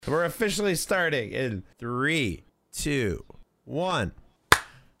We're officially starting in 3, 2, 1.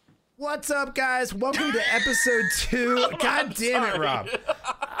 What's up, guys? Welcome to episode 2. God damn it, Rob.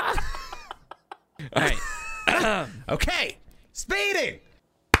 All right. Okay. Speeding.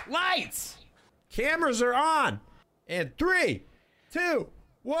 Lights. Cameras are on. And 3, 2,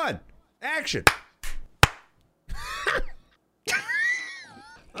 1. Action.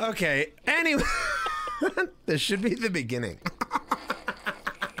 Okay. Anyway, this should be the beginning.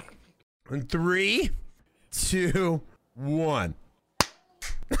 In 3, 2, 1.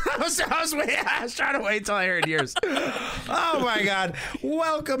 I was trying to wait till I heard yours. Oh my God.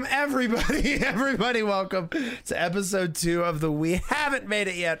 Welcome everybody. Everybody welcome to episode 2 of the We Haven't Made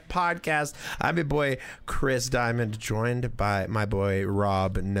It Yet podcast. I'm your boy Chris Diamond, joined by my boy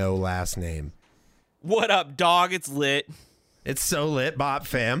Rob, no last name. What up, dog? It's lit. It's so lit, Bop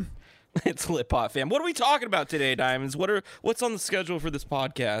fam. It's Lit Pot fam. What are we talking about today, Diamonds? What's on the schedule for this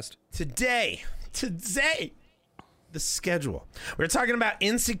podcast? Today, the schedule. We're talking about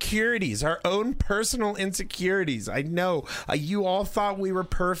insecurities, our own personal insecurities. I know you all thought we were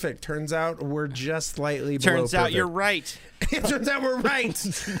perfect. Turns out we're just slightly below Turns out perfect. you're right. It turns out we're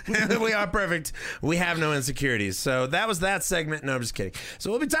right. We are perfect. We have no insecurities. So that was that segment. No, I'm just kidding. So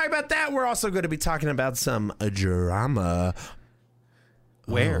we'll be talking about that. We're also going to be talking about some drama.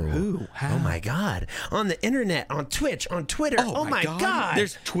 Where? Oh. Who? How? Oh my God. On the internet, on Twitch, on Twitter. Oh my God.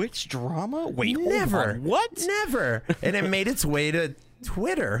 There's Twitch drama? Wait, Never. hold on. What? Never. And it made its way to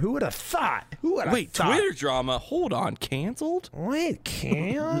Twitter. Who would have thought? Wait, Twitter drama? Hold on. Canceled? Wait,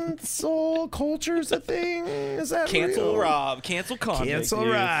 cancel culture's a thing? Is that Cancel real? Rob. Cancel Convict. Cancel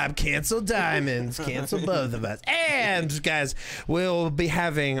dude. Rob, cancel Diamonds, cancel both of us. And guys, we'll be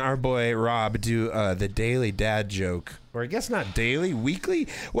having our boy Rob do the daily dad joke. Or I guess not daily, weekly,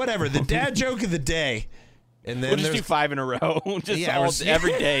 whatever. The dad joke of the day. And then We'll just do 5 in a row.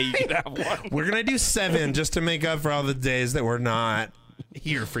 Every day you can have one. We're going to do 7 just to make up for all the days that we're not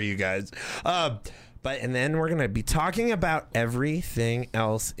here for you guys. And then we're going to be talking about everything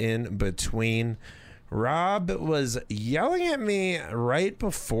else in between. Rob was yelling at me right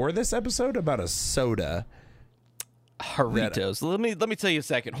before this episode about a soda. Jarritos. Let me tell you a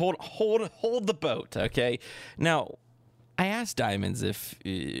second. Hold the boat, okay? Now, I asked Diamonds if,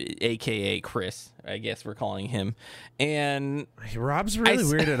 AKA Chris, I guess we're calling him, and Rob's really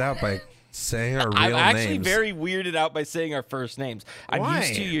weirded out by saying our real I'm names. actually very weirded out by saying our first names. I'm Why?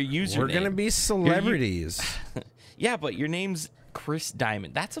 used to your username. We're gonna be celebrities. Yeah, but your name's Chris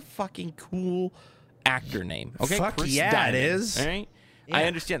Diamond. That's a fucking cool actor name. Okay, Fuck Chris yeah, Diamond, it is. All right. Yeah. I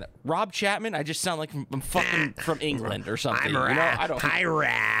understand that. Rob Chapman, I just sound like I'm fucking from England or something. I'm you know, Rob. I don't. Hi,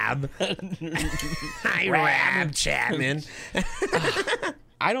 Rob. Hi, Rob Chapman.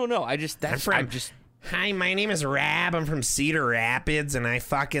 I don't know. Hi, my name is Rob. I'm from Cedar Rapids, and I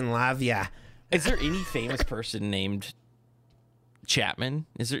fucking love ya. Is there any famous person named Chapman?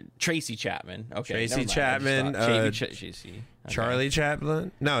 Is there Tracy Chapman? Okay, Tracy never mind. Chapman, Tracy. Okay. Charlie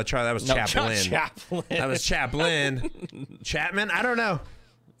Chaplin? No, that was Chaplin. Chaplin. That was Chaplin. Chapman? I don't know.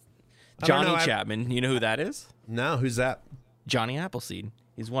 Johnny Chapman. You know who that is? No, who's that? Johnny Appleseed.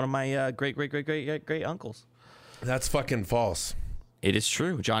 He's one of my great uncles. That's fucking false. It is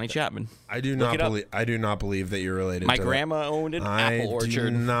true, Johnny Chapman. I do not believe that you're related. My to grandma owned an apple orchard. I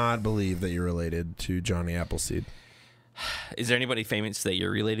do not believe that you're related to Johnny Appleseed. Is there anybody famous that you're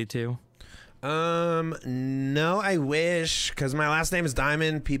related to? No, I wish, because my last name is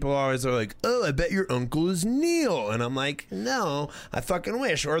Diamond. People always are like, oh, I bet your uncle is Neil. And I'm like, no, I fucking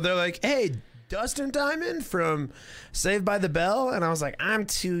wish. Or they're like, hey, Dustin Diamond from Saved by the Bell. And I was like, I'm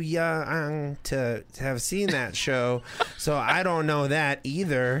too young to have seen that show, so I don't know that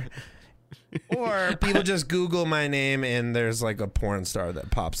either. Or people just Google my name and there's like a porn star that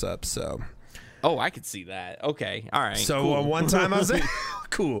pops up, so... Oh, I could see that. Okay. All right. So cool. One time I was like,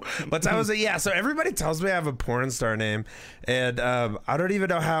 cool. One time I was like, yeah. So everybody tells me I have a porn star name. And I don't even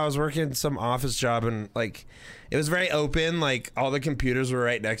know how. I was working some office job and like it was very open. Like all the computers were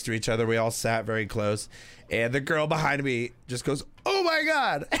right next to each other. We all sat very close. And the girl behind me just goes, oh my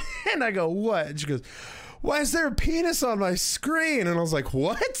God. And I go, what? And she goes, why is there a penis on my screen? And I was like,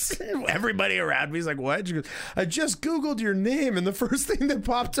 what? Everybody around me is like, what? She goes, I just Googled your name and the first thing that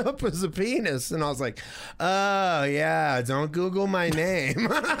popped up was a penis. And I was like, oh, yeah, don't Google my name.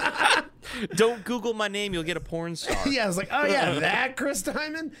 Don't Google my name. You'll get a porn star. Yeah, I was like, oh, yeah, that Chris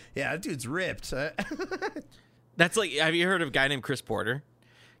Diamond? Yeah, that dude's ripped. That's like, have you heard of a guy named Chris Porter?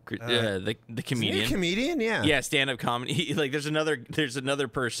 The comedian. Is he a comedian? Yeah. Yeah, stand-up comedy. Like there's another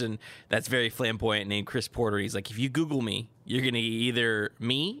person that's very flamboyant named Chris Porter. He's like, if you Google me, you're gonna either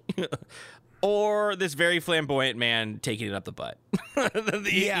me or this very flamboyant man taking it up the butt.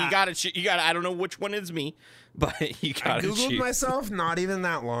 Yeah. You gotta. I don't know which one is me, but you I gotta Googled choose. myself not even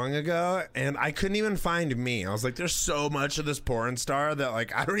that long ago, and I couldn't even find me. I was like, there's so much of this porn star that,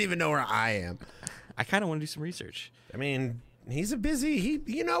 like, I don't even know where I am. I kind of want to do some research. I mean, he's a busy,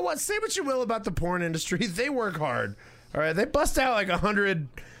 you know what? Say what you will about the porn industry. They work hard. All right. They bust out like 100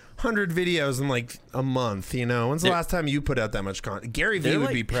 videos in like a month, you know? When's the last time you put out that much content? Gary Vee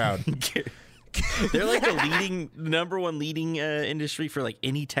would be proud. They're like the number one leading industry for like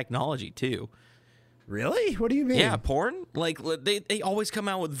any technology too. Really? What do you mean? Yeah, porn. Like they always come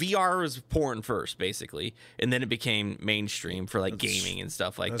out with VR as porn first, basically, and then it became mainstream for like gaming and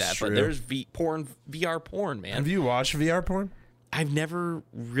stuff like that. true. But there's VR porn, man. Have you watched VR porn? I've never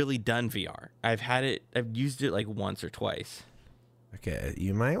really done VR. I've used it like once or twice. Okay,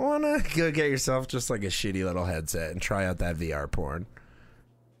 you might want to go get yourself just like a shitty little headset and try out that VR porn.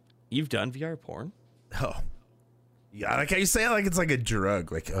 You've done VR porn? Oh. Yeah, like how you say it like it's like a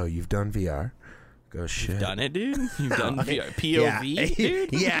drug. Like, oh, you've done VR? Go shit. You've done it, dude? You've done VR? POV, yeah.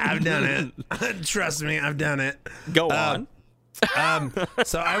 dude? Yeah, I've done it. Trust me, I've done it. Go on.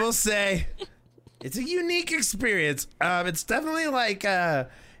 So I will say it's a unique experience. It's definitely like you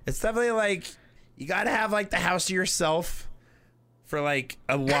got to have like the house to yourself for like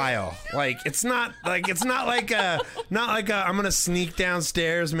a while. Like it's not like I'm gonna sneak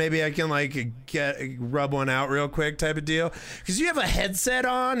downstairs, maybe I can like rub one out real quick type of deal, because you have a headset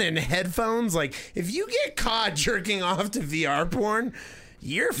on and headphones. Like if you get caught jerking off to VR porn,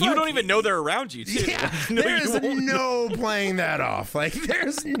 you don't even know they're around you, too. Yeah, No, there's you won't. no playing that off. Like,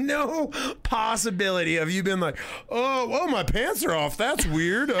 there's no possibility of you being like, oh, my pants are off. That's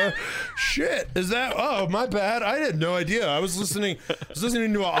weird. Shit, is that? Oh, my bad. I had no idea. I was listening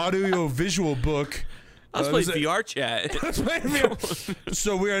to an audio visual book. I was playing VR chat. I was playing VR.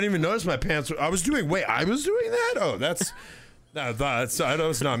 So weird. I didn't even notice my pants. I was doing that. Oh, that's. No, that's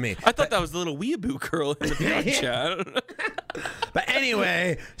not me. I thought that was the little weeaboo girl in the VR chat. But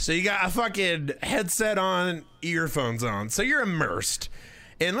anyway, so you got a fucking headset on, earphones on, so you're immersed.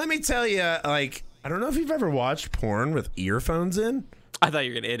 And let me tell you, like, I don't know if you've ever watched porn with earphones in. I thought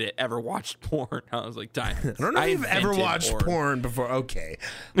you were gonna ever watched porn. I was like, time. I don't know if you've ever watched porn before. Okay,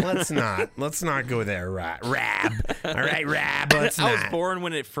 let's not go there, Rab. All right, Rab. Let's not. I was born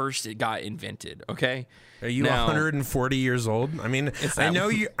when it got invented. Okay. Are you 140 years old? I mean, I know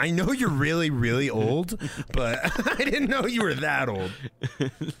you're really, really old, but I didn't know you were that old.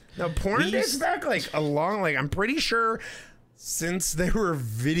 Now, porn dates back like I'm pretty sure since there were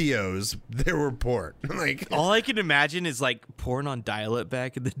videos, there were porn. Like all I can imagine is like porn on dial-up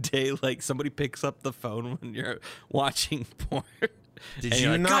back in the day. Like somebody picks up the phone when you're watching porn. Did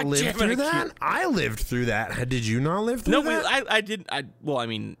you not live through that? I lived through that. Did you not live through that? No, I didn't. I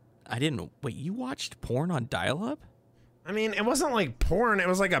didn't. Wait, you watched porn on dial-up? I mean, it wasn't like porn. It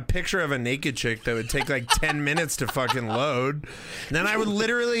was like a picture of a naked chick that would take like 10 minutes to fucking load. And then when I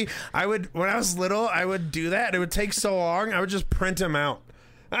was little, I would do that. It would take so long. I would just print them out.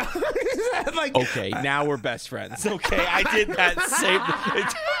 Like, okay, now we're best friends. Okay, I did that same.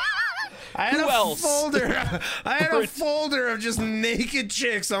 I had a folder of just naked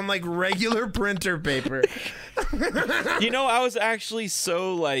chicks on like regular printer paper. You know, I was actually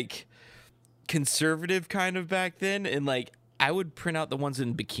so like conservative kind of back then, and like I would print out the ones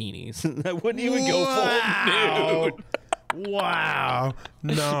in bikinis. I wouldn't even go full nude. Wow.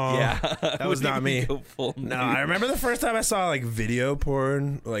 No. Yeah. That was not me. No, I remember the first time I saw like video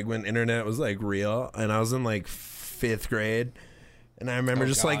porn, like when internet was like real, and I was in like 5th grade. And I remember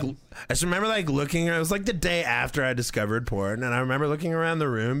looking, it was like the day after I discovered porn, and I remember looking around the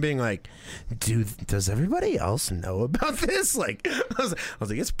room being like, dude, does everybody else know about this? Like, I was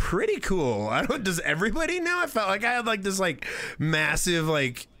like, it's pretty cool. Does everybody know? I felt like I had like this like massive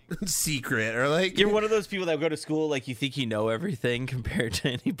like secret, or like you're one of those people that go to school like you think you know everything compared to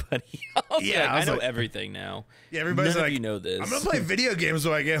anybody else. Yeah, I know everything now. Yeah, everybody's None like, of you know this. I'm gonna play video games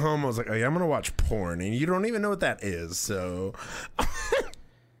when I get home. I was like, oh yeah, I'm gonna watch porn, and you don't even know what that is. So,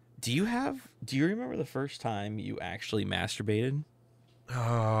 do you remember the first time you actually masturbated?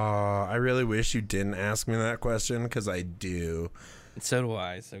 Oh, I really wish you didn't ask me that question, because I do. So do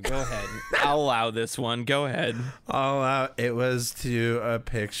I. So go ahead. I'll allow this one. Go ahead. I'll allow. It was to a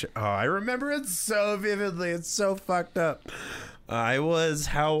picture. Oh, I remember it so vividly. It's so fucked up. I was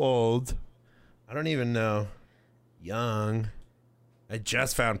how old? I don't even know. Young. I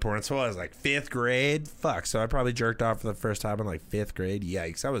just found porn. So I was like 5th grade. Fuck. So I probably jerked off for the first time in like 5th grade.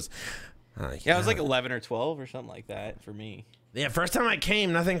 Yikes. I was. Yeah, I was like 11 or 12 or something like that for me. Yeah, first time I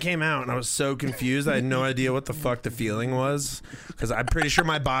came, nothing came out, and I was so confused. I had no idea what the fuck the feeling was, because I'm pretty sure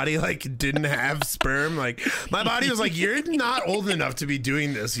my body like didn't have sperm. Like my body was like, "You're not old enough to be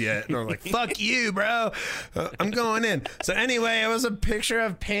doing this yet," and I was like, "Fuck you, bro, I'm going in." So anyway, it was a picture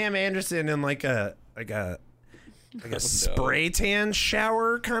of Pam Anderson in like a spray tan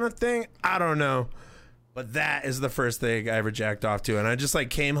shower kind of thing. I don't know, but that is the first thing I ever jacked off to, and I just like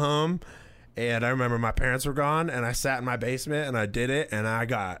came home. And I remember my parents were gone, and I sat in my basement, and I did it, and I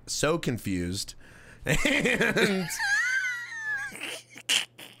got so confused. And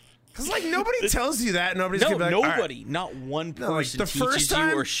because like nobody tells you that, nobody's gonna be like, nobody, right. not one person like, the teaches first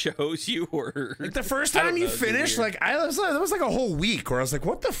time, you or shows you or like the first time you finished, like that was like a whole week where I was like,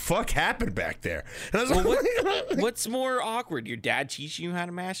 what the fuck happened back there? And I was like, what's more awkward, your dad teaching you how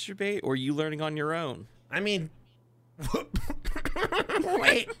to masturbate or you learning on your own? I mean,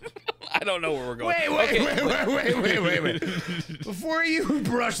 wait. I don't know where we're going. Wait. Before you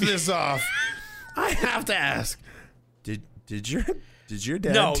brush this off, I have to ask: Did your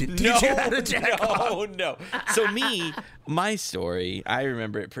dad teach you how to jack off? No. So my story, I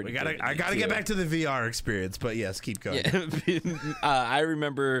remember it pretty. I gotta get back to the VR experience, but yes, keep going. Yeah. I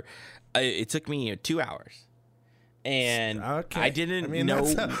remember it took me 2 hours. And I didn't know.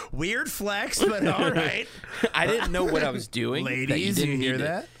 That's a weird flex, but all right. I didn't know what I was doing. Ladies, you hear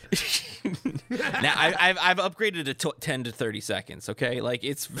that? Now I've upgraded to 10 to 30 seconds. Okay, like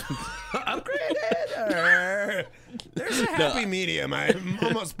it's upgraded. There's a happy medium. I'm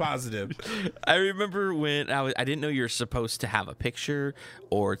almost positive. I remember when I didn't know you're supposed to have a picture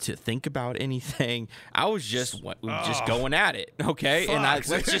or to think about anything. I was just going at it. Okay, Fuck. And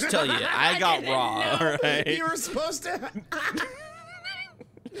let's just tell you, I got raw. All right, you were supposed to.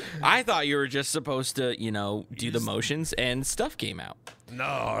 I thought you were just supposed to, do the motions, and stuff came out.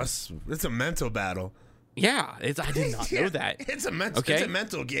 No, it's a mental battle. Yeah, I did not know that. It's a mental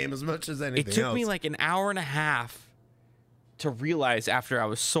game as much as anything else. It took me like an hour and a half to realize after I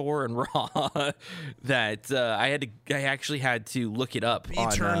was sore and raw that I actually had to look it up.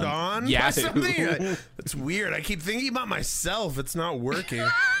 You turned on? Yeah. By something? That's weird. I keep thinking about myself. It's not working.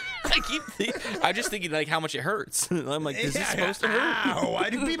 I'm just thinking like how much it hurts. I'm like, is this supposed to hurt? Ow, why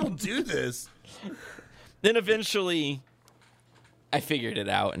do people do this? Then eventually I figured it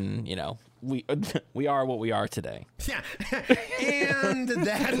out, and we are what we are today. Yeah. And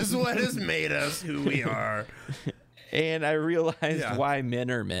that is what has made us who we are. And I realized why men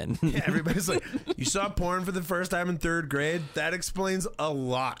are men. Yeah, everybody's like, you saw porn for the first time in 3rd grade? That explains a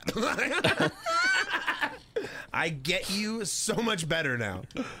lot. I get you so much better now.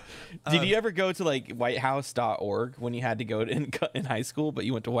 Did you ever go to like whitehouse.org when you had to go in high school, but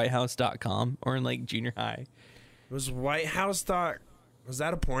you went to whitehouse.com or in like junior high? It was Whitehouse. Was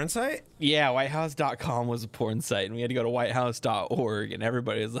that a porn site? Yeah, whitehouse.com was a porn site, and we had to go to whitehouse.org, and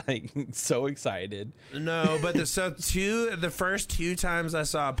everybody was like so excited. No, but the first 2 times I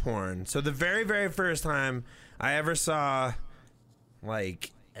saw porn. So the very, very first time I ever saw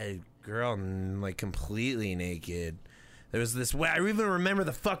like a girl like completely naked. There was this way. I even remember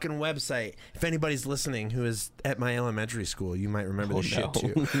the fucking website. If anybody's listening who is at my elementary school, you might remember this shit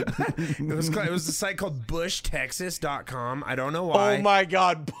too. It was a site called BushTexas.com. I don't know why. Oh my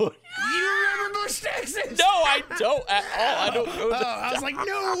God, Bush. You remember Bush, Texas? No, I don't at all. I don't know that. I was like,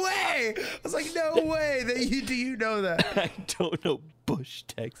 no way. I was like, no way that you know that. I don't know Bush,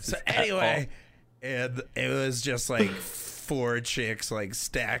 Texas. So anyway, and it was just like 4 chicks like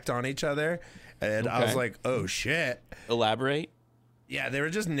stacked on each other. And I was like, oh shit. Elaborate. Yeah, they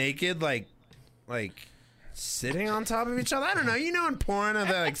were just naked, like sitting on top of each other. I don't know. You know, in porn,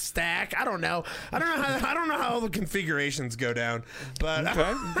 they like stack. I don't know. I don't know how all the configurations go down. But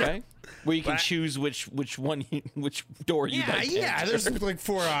okay. Where you can choose which door you like. Yeah. There's like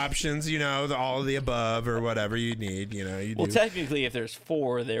 4 options. All of the above or whatever you need. Well, technically, if there's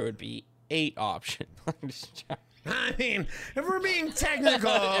 4, there would be 8 options. I mean, if we're being technical,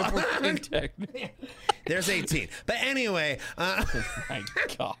 there's 18. But anyway, oh my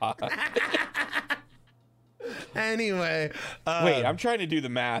God. Anyway, wait, I'm trying to do the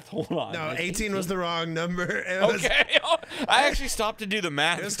math. Hold on. No, 18 was the wrong number. Okay, I actually stopped to do the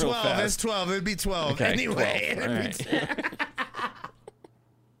math. It was 12. It's 12. It'd be 12 anyway. 12. All right.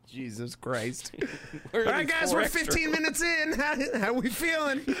 Jesus Christ. All right, guys, we're 15 minutes in. How we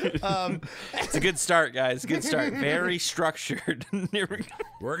feeling? It's a good start, guys. Good start. Very structured.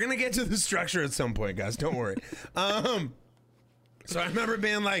 We're going to get to the structure at some point, guys. Don't worry. So I remember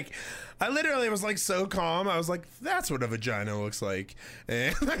being like, I literally was like so calm. I was like, that's what a vagina looks like.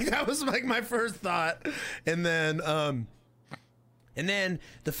 And like, that was like my first thought. And then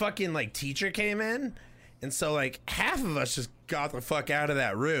the fucking like teacher came in. And so like half of us just got the fuck out of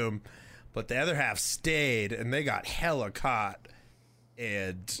that room, but the other half stayed, and they got hella caught.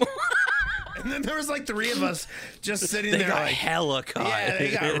 And then there was like 3 of us just sitting there got like hella caught. Yeah,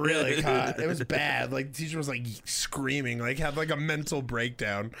 they got really caught. It was bad. Like the teacher was like screaming, like had like a mental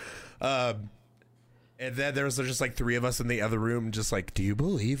breakdown. And then there was just like 3 of us in the other room, just like, do you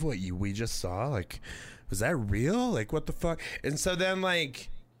believe what we just saw? Like, was that real? Like, what the fuck? And so then like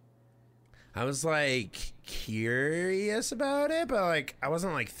I was like curious about it, but like I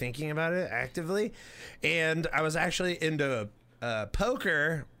wasn't like thinking about it actively. And I was actually into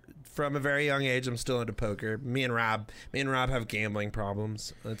poker from a very young age. I'm still into poker. Me and Rob have gambling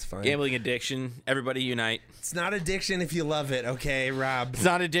problems. That's fine. Gambling addiction. Everybody unite. It's not addiction if you love it, okay, Rob? It's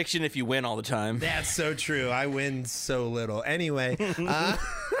not addiction if you win all the time. That's so true. I win so little. Anyway,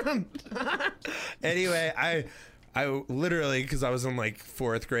 I literally, because I was in like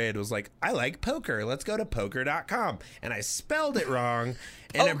 4th grade, was like, I like poker. Let's go to poker.com. And I spelled it wrong.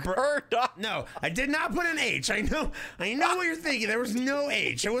 And no, I did not put an H. I know what you're thinking. There was no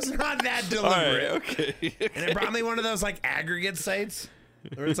H. It was not that deliberate. All right, okay. And it brought me one of those like aggregate sites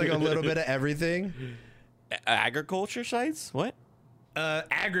where it's like a little bit of everything. Agriculture sites? What?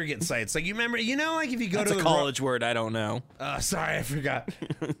 Aggregate sites. Like you remember, like if you go That's to a the college word. I don't know. Sorry, I forgot.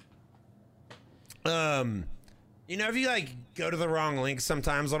 If you like go to the wrong link,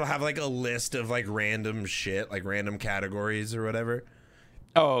 sometimes it'll have like a list of like random shit, like random categories or whatever.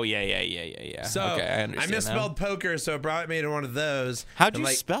 Oh yeah. So okay, I misspelled poker, so it brought me to one of those. How'd you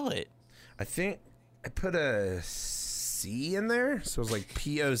spell it? I think I put a C in there, so it was like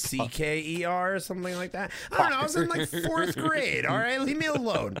POCKER or something like that. I don't know. I was in like 4th grade. All right, leave me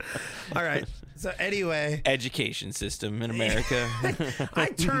alone. All right. So anyway, education system in America. I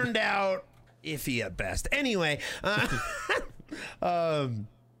turned out iffy at best. Anyway,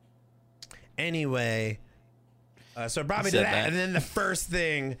 so it brought me to that, and then the first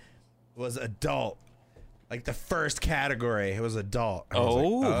thing was adult. Like the first category, it was adult. And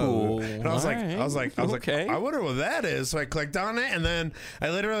and I was like, okay. I wonder what that is. So I clicked on it, and then I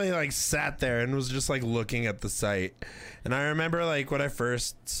literally like sat there and was just like looking at the site. And I remember like when I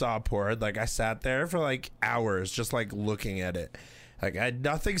first saw porn, like I sat there for like hours just like looking at it. Like I had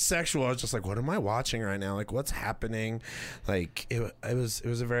nothing sexual. I was just like, what am I watching right now? Like what's happening? Like it was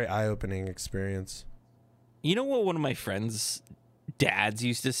a very eye-opening experience. You know what one of my friends' dads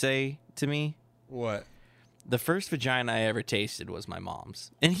used to say to me? What? The first vagina I ever tasted was my mom's,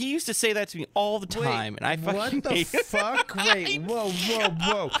 and he used to say that to me all the time. And I fucking what the fuck? Wait,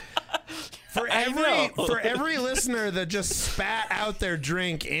 whoa! For every listener that just spat out their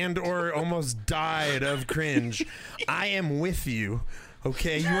drink and or almost died of cringe, I am with you.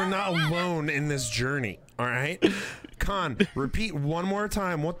 Okay, you are not alone in this journey. All right, Con, repeat one more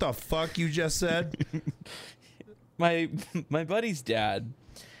time what the fuck you just said. My buddy's dad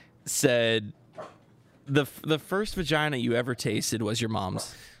said the first vagina you ever tasted was your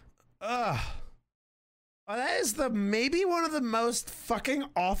mom's. Well, that is maybe one of the most fucking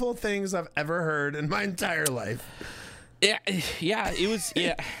awful things I've ever heard in my entire life. Yeah, it was.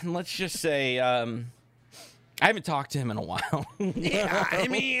 Yeah, let's just say I haven't talked to him in a while. Yeah, I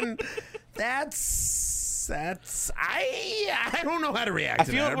mean, I don't know how to react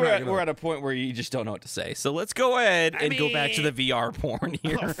to that. I feel like we're at a point where you just don't know what to say. So let's go ahead and go back to the VR porn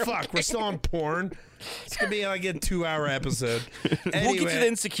here. Oh, fuck. We're still on porn. It's going to be like a 2-hour episode. Anyway. We'll get to the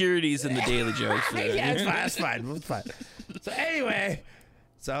insecurities and the daily jokes. Yeah, it's fine. It's fine. So anyway,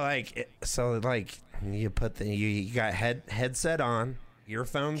 you put you got headset on,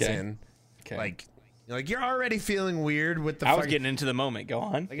 earphones in. Okay. Like you're already feeling weird with the. I was getting into the moment. Go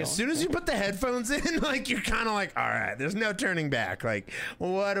on. As soon as you put the headphones in, like you're kind of like, all right, there's no turning back. Like,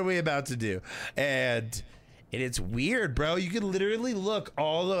 what are we about to do? And it's weird, bro. You can literally look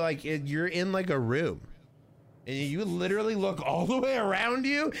you're in like a room, and you literally look all the way around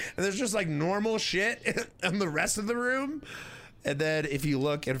you, and there's just like normal shit in the rest of the room. And then if you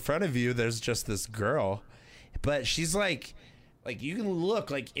look in front of you, there's just this girl, but she's like you can look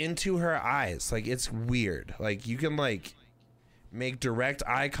like into her eyes. Like it's weird. Like you can like make direct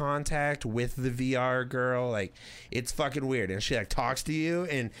eye contact with the VR girl. Like it's fucking weird. And she like talks to you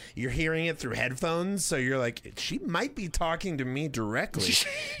and you're hearing it through headphones. So you're like, she might be talking to me directly. She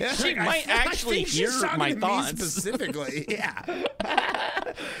might actually hear my thoughts specifically. Yeah.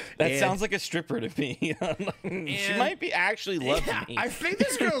 That sounds like a stripper to me. She might be actually loving me. I think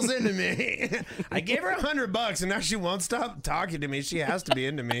this girl's into me. I gave her $100 and now she won't stop talking to me. She has to be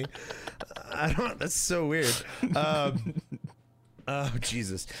into me. That's so weird. Oh,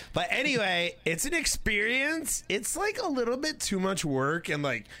 Jesus. But anyway, it's an experience. It's like a little bit too much work and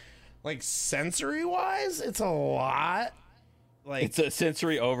like like sensory wise, it's a lot. Like It's a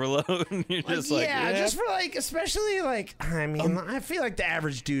sensory overload. You're just like, yeah, just for like, especially like, I mean, I feel like the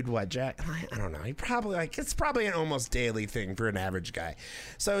average dude, Jack? I don't know. He probably like, it's probably an almost daily thing for an average guy.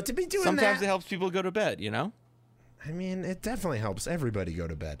 So to be doing sometimes that, it helps people go to bed, you know? I mean, it definitely helps everybody go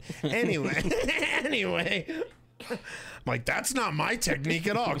to bed. Anyway, I'm like, that's not my technique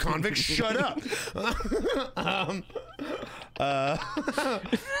at all. Convict, shut up. But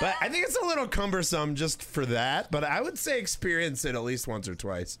I think it's a little cumbersome just for that. But I would say experience it at least once or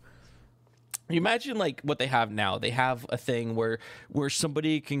twice. You imagine like what they have now. They have a thing where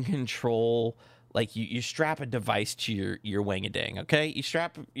somebody can control. Like you strap a device to your wang-a-dang, okay? You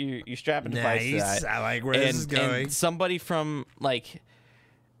strap a device to that. I like where this is going. And somebody from like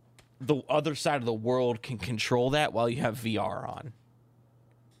the other side of the world can control that while you have VR on,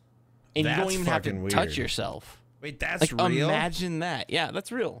 and you don't even have to touch yourself. Wait, that's like, real? Imagine that. Yeah,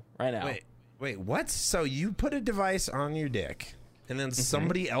 that's real right now. Wait, what? So you put a device on your dick, and then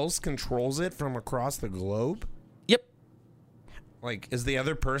somebody else controls it from across the globe? Yep. Like, is the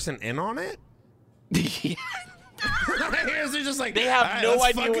other person in on it? Yeah. They're just like, they have no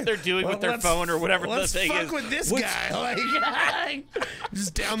idea what they're doing with their phone or whatever the thing is. Let's fuck with this guy. Like,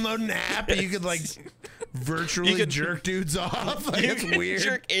 just download an app and you could like virtually jerk dudes off. Like, it's weird.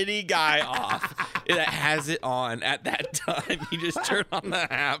 Jerk any guy off that has it on at that time. You just turn on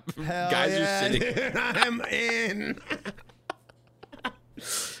the app. Hell Guys yeah, are sitting. dude, I'm in.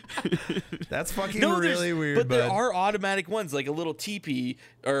 That's fucking really weird. But there are automatic ones, like a little teepee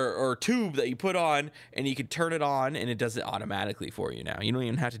or tube that you put on, and you can turn it on, and it does it automatically for you now. You don't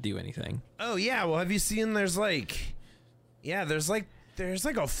even have to do anything. Oh yeah, well, have you seen? There's like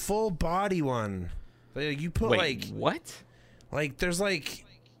a full body one. Like, you put what? Like there's like.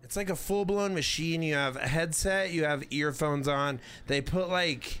 It's like a full-blown machine. You have a headset, you have earphones on. They put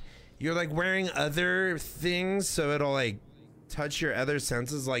like, you're like wearing other things, so it'll like touch your other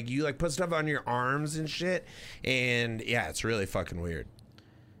senses. Like you like put stuff on your arms and shit. And yeah, it's really fucking weird.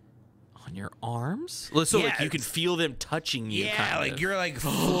 On your arms? So yeah, like you can feel them touching you. Yeah, kind like of. you're like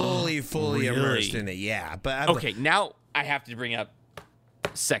fully Really? immersed in it. Yeah, but okay, now I have to bring up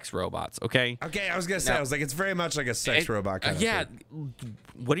sex robots. Okay. Okay, I was gonna say, I was like, it's very much like a sex robot kind of thing.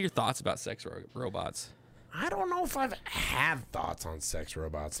 What are your thoughts about sex robots? I don't know if I've had thoughts on sex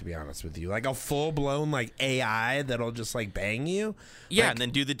robots, to be honest with you. Like a full blown like AI that'll just like bang you. Yeah, like, and then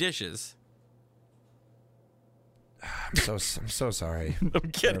do the dishes. I'm so sorry.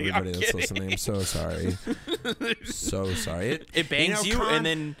 I'm kidding. Everybody that's listening, I'm so sorry. So sorry. It bangs you and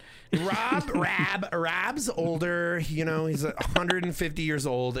then Rab's older, you know, he's 150 years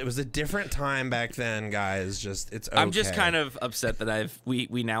old. It was a different time back then, guys. Just it's okay. I'm just kind of upset that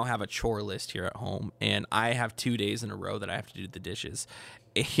we now have a chore list here at home, and I have 2 days in a row that I have to do the dishes.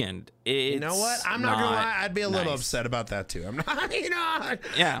 And it's you know what? I'm not gonna lie. I'd be a little nice. upset about that too. I'm not, you know.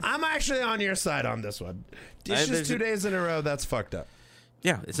 Yeah. I'm actually on your side on this one. Dishes 2 days in a row. That's fucked up.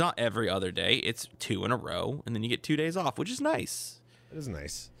 Yeah, it's not every other day. It's 2 in a row, and then you get 2 days off, which is nice. It is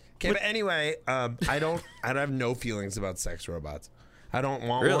nice. Okay, but anyway, I have no feelings about sex robots. I don't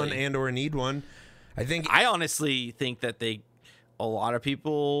want one and or need one. I honestly think that a lot of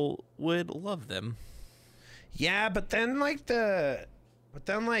people would love them. Yeah, but then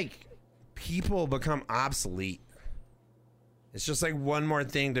people become obsolete. It's just like one more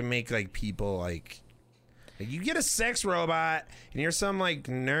thing to make like people like you get a sex robot and you're some like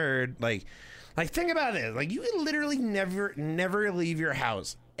nerd like think about it. Like you can literally never leave your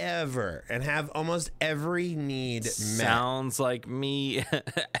house ever and have almost every need met. Sounds like me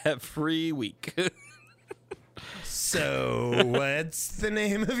every week. So, what's the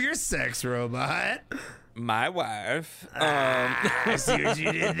name of your sex robot? My wife. I see what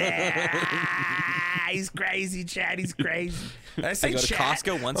you did there. He's crazy, Chad. He's crazy. I go to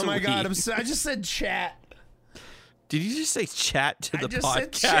Costco once a week. Oh my god! I just said chat. Did you just say chat to the podcast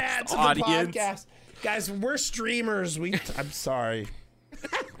said chat to audience? The podcast. Guys, we're streamers. I'm sorry.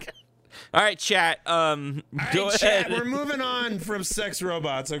 All right, chat. All Go right, ahead. chat. We're moving on from sex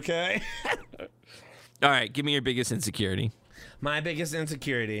robots. Okay. All right, give me your biggest insecurity. My biggest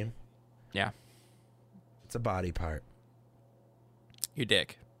insecurity. Yeah. It's a body part. Your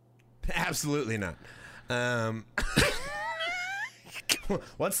dick. Absolutely not.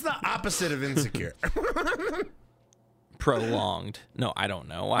 What's the opposite of insecure? Prolonged. No, I don't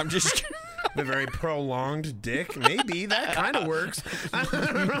know. I'm just... The very prolonged dick. Maybe that kind of works.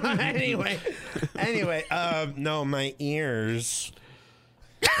 Anyway, no, my ears.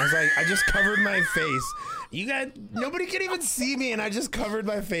 I just covered my face. Nobody can even see me, and I just covered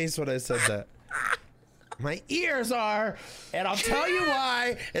my face when I said that. My ears are, and I'll tell you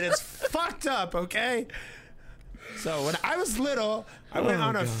why, and it's fucked up, okay? So when I was little, I went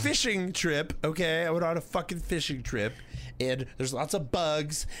on a fishing trip, okay? I went on a fucking fishing trip. And there's lots of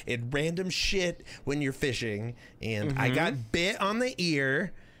bugs and random shit when you're fishing. And I got bit on the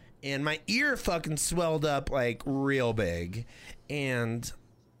ear. And my ear fucking swelled up like real big. And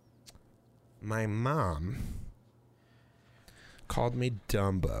my mom called me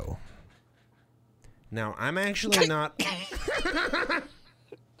Dumbo. Now, I'm actually not...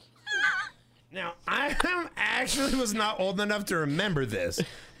 Now, I actually was not old enough to remember this.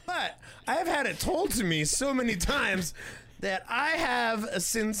 But I've had it told to me so many times that I have,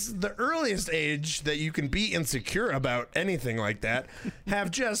 since the earliest age that you can be insecure about anything like that,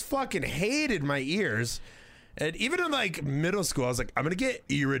 have just fucking hated my ears. And even in like middle school, I was like, I'm gonna get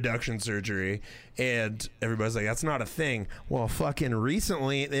ear reduction surgery, and everybody's like, that's not a thing. Well, fucking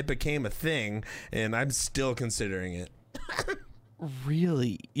recently it became a thing, and I'm still considering it.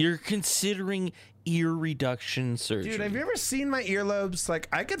 Really? You're considering ear reduction surgery? Dude, have you ever seen my earlobes? Like,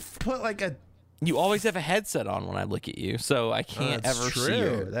 I could put like a... You always have a headset on when I look at you, so I can't ever see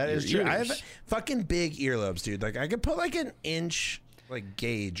your That is your true. I ears. have fucking big earlobes, dude. Like, I could put like an inch like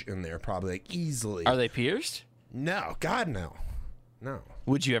gauge in there, probably, like, easily. Are they pierced? No, God, no. No.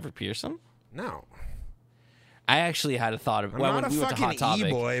 Would you ever pierce them? No. I actually had a thought of I'm when not a we went to Hot fucking Topic.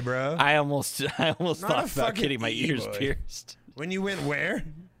 E-boy, bro. I almost Not a thought about fucking getting my ears E-boy. pierced. When you went where?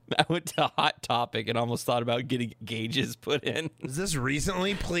 I went to Hot Topic and almost thought about getting gauges put in. Is this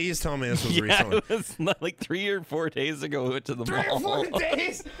recently? Please tell me this was Yeah, recently. it was like 3 or 4 days ago. We went to the 3 or mall. 4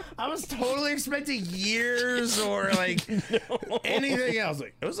 days? I was totally expecting years or like anything else.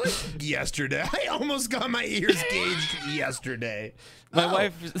 Like, it was like yesterday. I almost got my ears gauged yesterday. My Oh.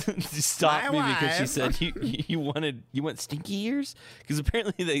 wife stopped My me because she wife. said you want stinky ears because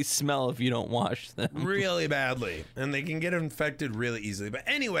apparently they smell if you don't wash them. Really badly, and they can get infected really easily. But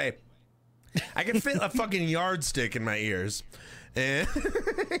anyway, I can fit a fucking yardstick in my ears, and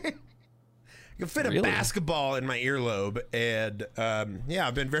I can fit a Really? basketball in my earlobe. And yeah,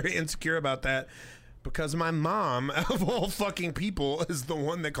 I've been very insecure about that because my mom, of all fucking people, is the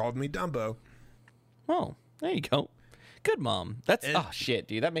one that called me Dumbo. Oh, there you go. Good mom. That's oh shit,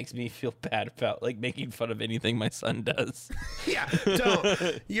 dude. That makes me feel bad about like making fun of anything my son does. Yeah,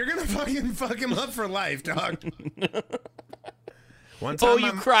 don't. You're gonna fucking fuck him up for life, dog. One time, Oh,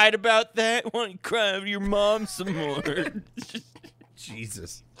 you cried about that? Why don't you cry over your mom some more?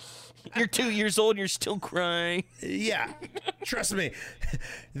 Jesus. You're 2 years old and you're still crying. Yeah, trust me,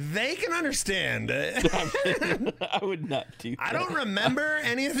 they can understand. I would not do that. I don't remember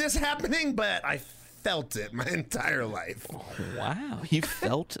any of this happening, but I felt it my entire life. Wow. You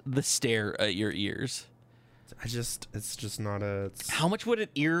felt the stare at your ears. It's just not a. How much would an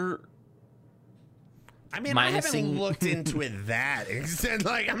ear I mean, I haven't minusing- looked into it that extent.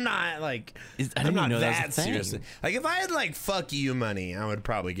 Like, I'm not like. I I'm didn't not even know that that was a thing. seriously. Like, if I had like fuck you money, I would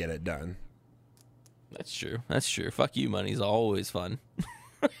probably get it done. That's true. That's true. Fuck you money's always fun.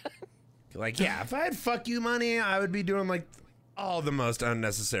 Like, yeah, if I had fuck you money, I would be doing like all the most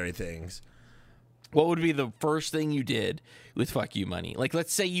unnecessary things. What would be the first thing you did with fuck you money? Like,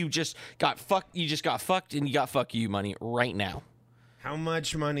 let's say you just got fucked and you got fuck you money right now. How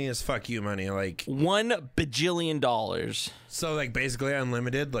much money is fuck you money? Like, $1 bajillion. so like basically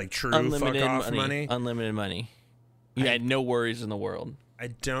unlimited, like true Unlimited fuck off money. Unlimited money. You had no worries in the world. I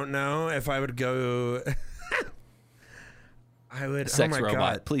don't know if I would go. I would. Sex oh my robot.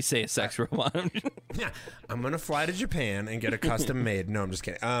 God. Please say a sex robot. Yeah, I'm gonna fly to Japan and get a custom made. No, I'm just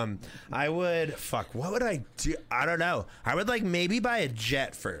kidding. I would. Fuck. What would I do? I don't know. I would like maybe buy a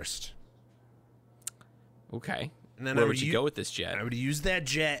jet first, Okay. and then Where I would you u- go with this jet? I would use that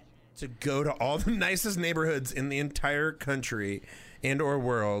jet to go to all the nicest neighborhoods in the entire country and or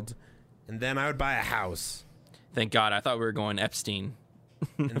world, and then I would buy a house. Thank God. I thought we were going Epstein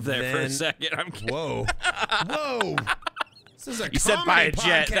there for a then- second. I'm kidding. Whoa, whoa. This is a You said buy a comedy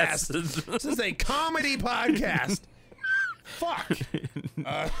jet. podcast. This is a comedy podcast. Fuck.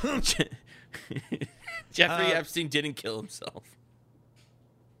 Jeffrey Epstein didn't kill himself.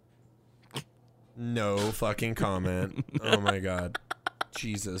 No fucking comment. Oh my God.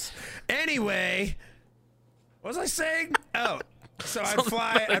 Jesus. Anyway, what was I saying? Oh, so I'd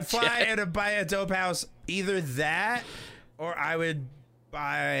fly and I'd buy a dope house. Either that or I would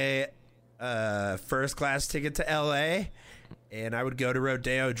buy a first class ticket to LA and I would go to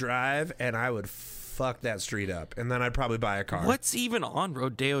Rodeo Drive and I would fuck that street up. And then I'd probably buy a car. What's even on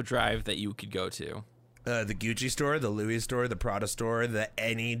Rodeo Drive that you could go to? The Gucci store, the Louis store, the Prada store, the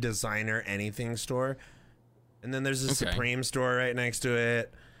any designer anything store. And then there's a Okay. Supreme store right next to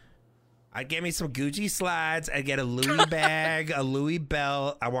it. I'd get me some Gucci slides. I'd get a Louis bag, a Louis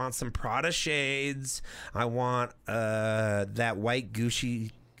belt. I want some Prada shades. I want that white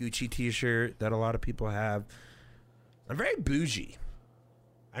Gucci t-shirt that a lot of people have. I'm very bougie.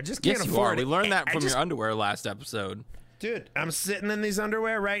 I just can't afford it. We learned that from your underwear last episode. Dude, I'm sitting in these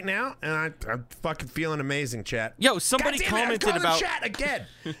underwear right now, and I'm fucking feeling amazing, chat. Yo, somebody commented about chat again.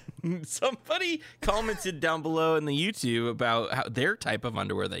 Somebody commented down below in the YouTube about how their type of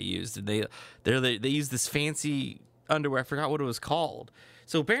underwear they used. They use this fancy underwear. I forgot what it was called.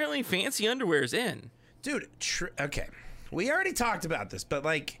 So apparently, fancy underwear is in. Dude, okay, we already talked about this, but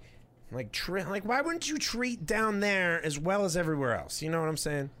like, why wouldn't you treat down there as well as everywhere else? You know what I'm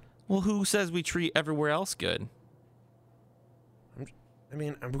saying? Well, who says we treat everywhere else good? I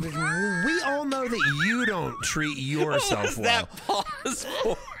mean, we all know that you don't treat yourself well. That pause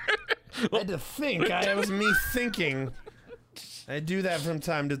for? I had to think. It was me thinking. I do that from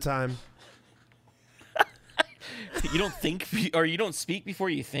time to time. You don't think, or you don't speak before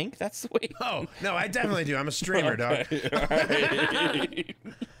you think? That's the way. Oh, no, I definitely do. I'm a streamer, dog. Right.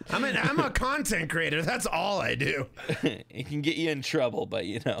 I'm a content creator. That's all I do. It can get you in trouble, but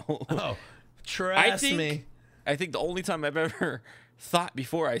you know. Oh, trust me. I think the only time I've ever thought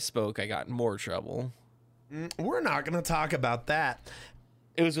before I spoke, I got in more trouble. We're not going to talk about that.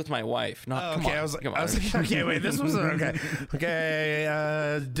 It was with my wife. Not, okay, I was like, okay, wait, this was okay.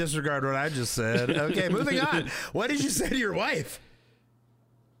 Okay, disregard what I just said. Okay, moving on. What did you say to your wife?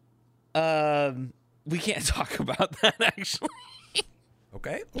 We can't talk about that actually.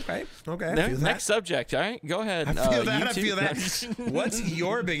 Okay. Next subject. All right, go ahead. I feel that. What's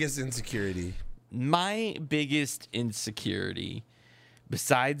your biggest insecurity? My biggest insecurity,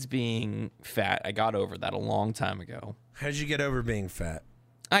 besides being fat, I got over that a long time ago. How'd you get over being fat?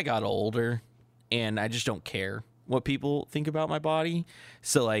 I got older, and I just don't care what people think about my body.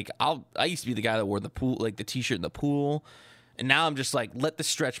 So like, I used to be the guy that wore the pool, like the t-shirt in the pool, and now I'm just like, let the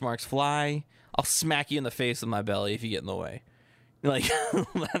stretch marks fly. I'll smack you in the face with my belly if you get in the way. Like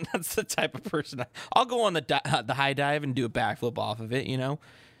that's the type of person I'll go on the high dive and do a backflip off of it. You know?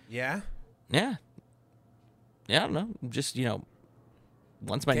 Yeah. Yeah. I don't know. Just, you know,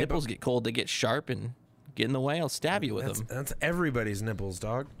 once my nipples get cold, they get sharp and get in the way, I'll stab you with them. That's everybody's nipples,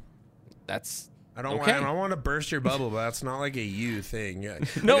 dog. I don't want to burst your bubble, but that's not like a you thing. Yeah.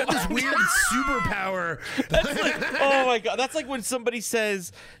 No, you got this weird superpower. That's like, oh my god, that's like when somebody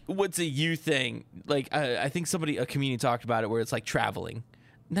says, "What's a you thing?" Like I think a comedian talked about it, where it's like traveling.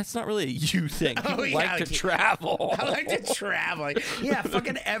 That's not really a you thing. People like to travel. I like to travel. Yeah,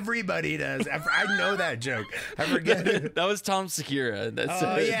 fucking everybody does. I know that joke. I forget it. That was Tom Segura.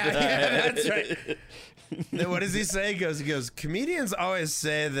 Yeah, that's right. What does he say? He goes, comedians always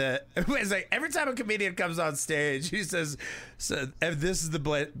say that. It's like every time a comedian comes on stage, he says, "So this is the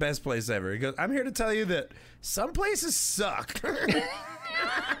best place ever." He goes, "I'm here to tell you that some places suck."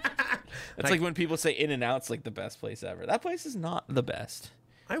 It's like when people say In-N-Out's like the best place ever. That place is not the best.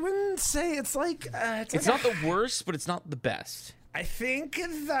 I wouldn't say it's like it's not the worst, but it's not the best. I think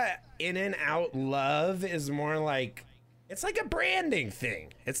the In-N-Out love is more like it's like a branding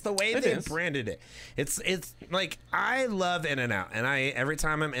thing. It's the way they branded it. It's like I love In-N-Out, and every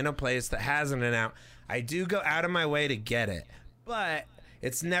time I'm in a place that has In-N-Out, I do go out of my way to get it. But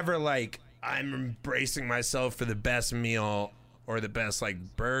it's never like I'm embracing myself for the best meal or the best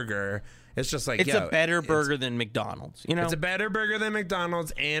like burger. It's just like it's a better burger than McDonald's, you know? It's a better burger than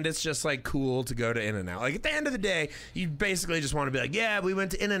McDonald's, and it's just like cool to go to In-N-Out. Like at the end of the day, you basically just want to be like, yeah, we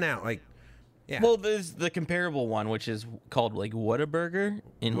went to In-N-Out. Like, yeah. Well, there's the comparable one, which is called like Whataburger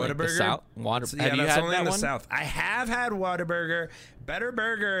in like the South. Have you had that one? South. I have had Whataburger, better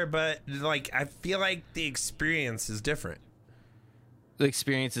burger, but like I feel like the experience is different. The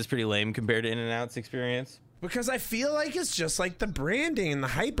experience is pretty lame compared to In-N-Out's experience. Because I feel like it's just like the branding and the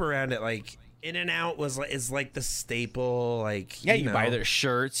hype around it. Like In-N-Out is like the staple. Like you buy their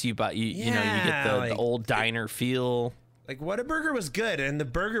shirts. You get the old diner feel. Like Whataburger was good, and the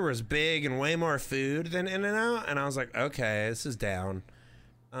burger was big and way more food than In-N-Out. And I was like, okay, this is down.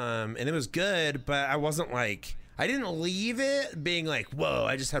 And it was good, but I wasn't like I didn't leave it being like, whoa,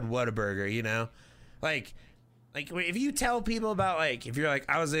 I just had Whataburger. You know, like if you tell people about like if you're like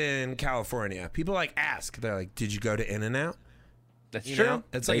I was in California, people like ask, they're like, did you go to In-N-Out? That's true. Know?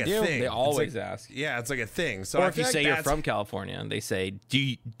 It's like a thing. They always ask. Yeah, it's like a thing. So or if you say you're from California, and they say, do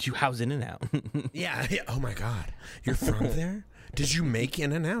you how's In-N-Out? yeah. Oh my god, you're from there? Did you make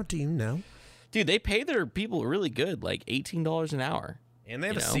In-N-Out? Do you know? Dude, they pay their people really good, like $18 an hour. And they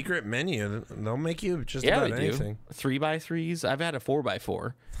have a secret menu. They'll make you just about anything. 3x3s. I've had a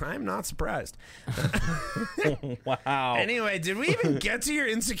 4x4. I'm not surprised. Wow. Anyway, did we even get to your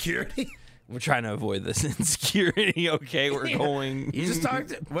insecurity? We're trying to avoid this insecurity. Okay, we're going. You just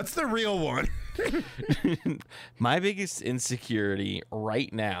talked. What's the real one? My biggest insecurity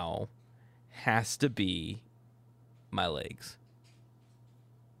right now has to be my legs.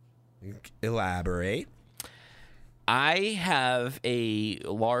 Elaborate. I have a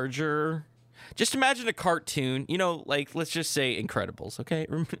larger. Just imagine a cartoon, like let's just say Incredibles, okay?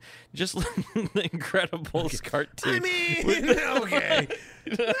 Just the Incredibles cartoon. I mean, okay.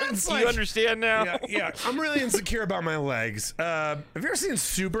 That's Do you understand now? Yeah. I'm really insecure about my legs. Have you ever seen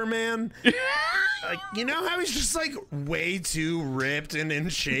Superman? You know how he's just like way too ripped and in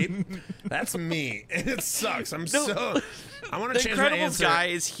shape? That's me. And it sucks. I want to change my Incredibles answer. guy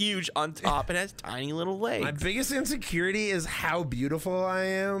is huge on top and has tiny little legs. My biggest insecurity is how beautiful I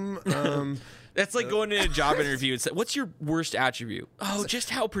am. That's like going in a job interview and say, "What's your worst attribute?" Oh, just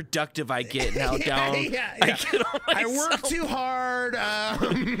how productive I get and how down I get on I myself. work too hard.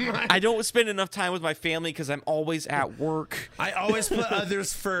 I don't spend enough time with my family because I'm always at work. I always put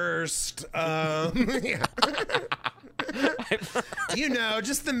others first. Yeah.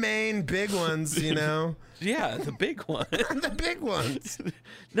 Just the main big ones, Yeah, the big one. The big ones.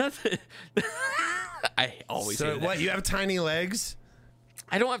 Nothing. I always So say that. what, you have tiny legs?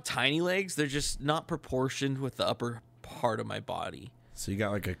 I don't have tiny legs. They're just not proportioned with the upper part of my body. So you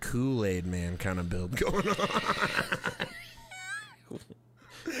got like a Kool-Aid man kind of build going on.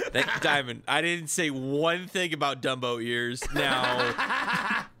 Diamond, I didn't say one thing about Dumbo ears.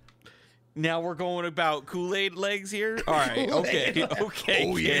 Now we're going about Kool-Aid legs here? All right, okay.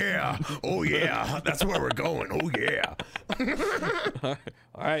 Oh, yeah. Oh, yeah. That's where we're going. Oh, yeah.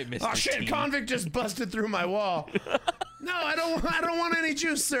 All right, Mr. Oh, shit, T. convict just busted through my wall. No, I don't want any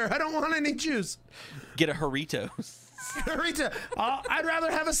juice, sir. I don't want any juice. Get a Doritos. Dorito. I'd rather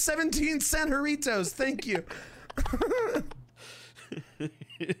have a 17-cent Doritos. Thank you.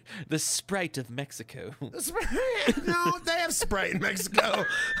 The Sprite of Mexico. No, they have Sprite in Mexico.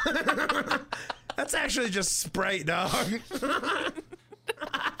 That's actually just Sprite, dog.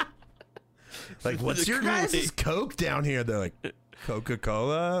 Like, what's your guys' Coke down here? They're like,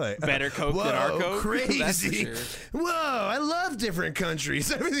 Coca-Cola? Like, Better Coke than our Coke? Crazy. That's for sure. Whoa, I love different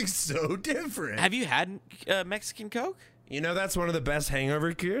countries. Everything's so different. Have you had Mexican Coke? That's one of the best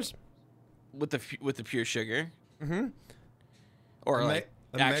hangover cures. With the pure sugar? Mm-hmm. Or like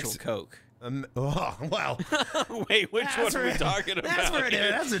actual Coke? Well. Wait, which one are we talking about?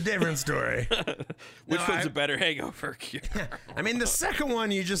 That's a different story. Which one's a better hangover cure? I mean, the second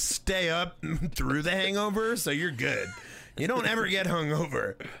one, you just stay up through the hangover, so you're good. You don't ever get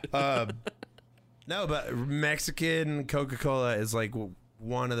hungover. No, but Mexican Coca-Cola is like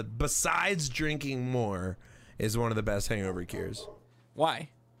one of the, besides drinking more, is one of the best hangover cures. Why?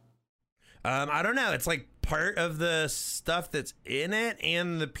 I don't know. It's like part of the stuff that's in it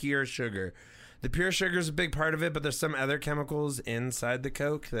and the pure sugar. The pure sugar is a big part of it, but there's some other chemicals inside the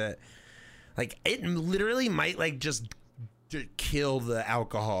Coke that, like, it literally might like just kill the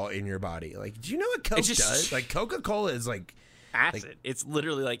alcohol in your body. Like, do you know what Coke does? Like, Coca-Cola is like acid. Like, it's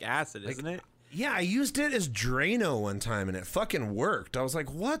literally like acid, isn't it? Yeah, I used it as Drano one time and it fucking worked. I was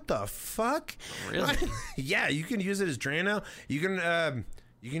like, what the fuck? Really? Yeah, you can use it as Drano. You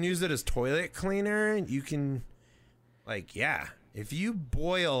can use it as toilet cleaner. You can, like, yeah. If you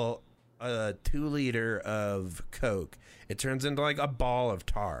boil a 2 liter of Coke, it turns into like a ball of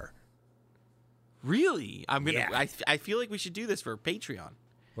tar. Really? Yeah. I feel like we should do this for Patreon.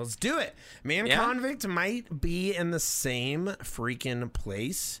 Let's do it. Me and Convict might be in the same freaking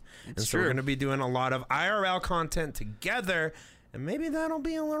place. It's so we're going to be doing a lot of IRL content together, and maybe that'll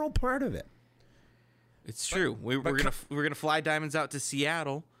be a little part of it. It's true. We're gonna fly Diamonds out to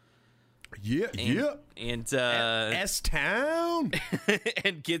Seattle. And S-Town.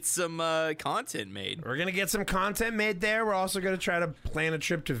 and get some content made. We're gonna get some content made there. We're also gonna try to plan a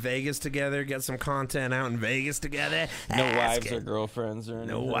trip to Vegas together, get some content out in Vegas together. No wives or girlfriends or anything.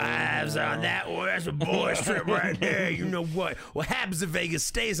 No wives on that one. That's a boys trip right there. You know what? What happens in Vegas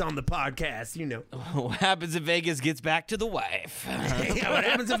stays on the podcast, you know. What happens in Vegas gets back to the wife. Yeah, what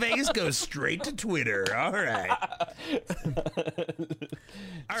happens in Vegas goes straight to Twitter. All right.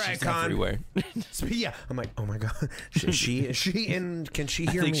 All right, Con. Everywhere. So, yeah, I'm like, oh my god, is she in? Can she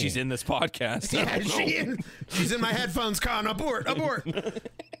hear me? I think she's in this podcast. Yeah, she's in my headphones. Con, abort.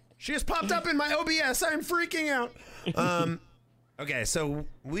 She has popped up in my OBS. I'm freaking out. Okay, so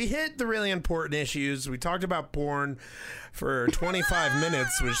we hit the really important issues. We talked about porn for 25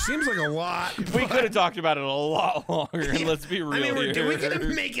 minutes, which seems like a lot. We could have talked about it a lot longer. Yeah. Let's be real. I mean, we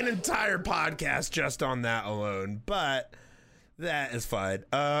could make an entire podcast just on that alone, but that is fine.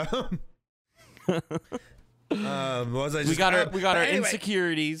 What was I just, We got our anyway,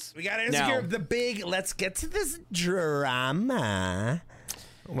 insecurities. We got our insecurity. Now, The big. Let's get to this drama.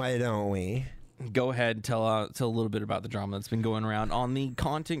 Why don't we? go ahead and tell a little bit about the drama that's been going around on the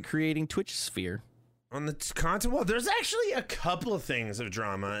content creating Twitch sphere. On the content, well, there's actually a couple of things of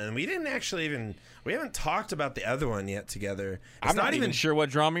drama, and we haven't talked about the other one yet together. I'm not even sure what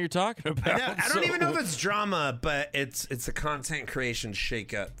drama you're talking about. I don't even know if it's drama, but it's a content creation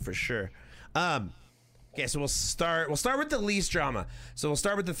shakeup for sure. Okay, so we'll start with the least drama. So we'll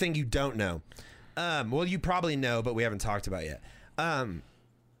start with the thing you don't know. Well, you probably know, but we haven't talked about yet.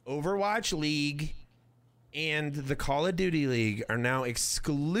 Overwatch League and the Call of Duty League are now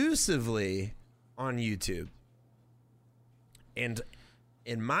exclusively on YouTube. And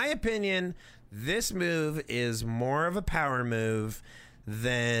in my opinion, this move is more of a power move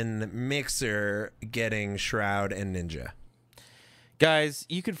than Mixer getting Shroud and Ninja. Guys,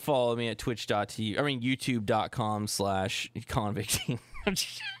 you can follow me at youtube.com/convicting. We're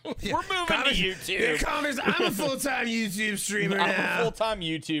moving to YouTube. Yeah, Convicts, I'm a full-time YouTube streamer now. I'm a full-time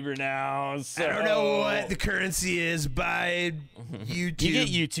YouTuber now. So. I don't know what the currency is by YouTube. You get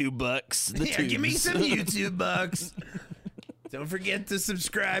YouTube bucks. Give me some YouTube bucks. Don't forget to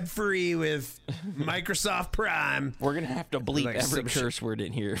subscribe free with Microsoft Prime. We're going to have to bleep every curse word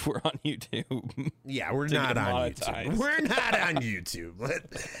in here if we're on YouTube. Yeah, we're not on YouTube. We're not on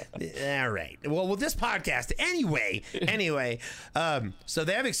YouTube. All right. Well, with this podcast, anyway, so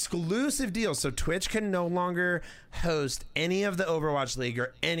they have exclusive deals. So Twitch can no longer host any of the Overwatch League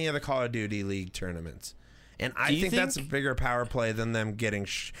or any of the Call of Duty League tournaments. And I think that's a bigger power play than them getting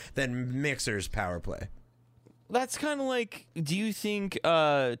than Mixer's power play. That's kind of like, do you think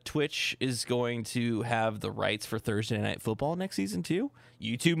Twitch is going to have the rights for Thursday Night Football next season too?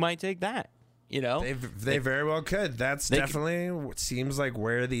 YouTube might take that. You know, they very well could. That's definitely what seems like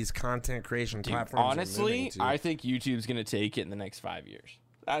where these content creation platforms. Honestly, are moving to. I think YouTube's going to take it in the next 5 years.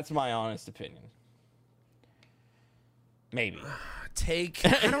 That's my honest opinion. Maybe.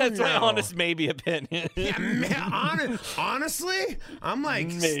 That's my honest maybe opinion. Yeah, man, honestly, I'm like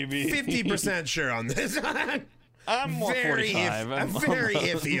maybe 50% sure on this. I'm more 45. I'm very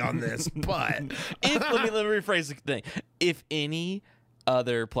iffy on this, but let me rephrase the thing. If any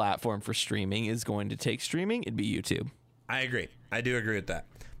other platform for streaming is going to take streaming, it'd be YouTube. I agree. I do agree with that.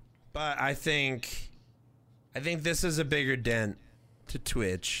 But I think this is a bigger dent to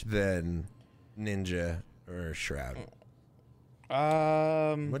Twitch than Ninja or Shroud.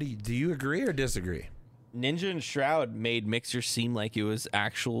 What do you agree or disagree? Ninja and Shroud made Mixer seem like it was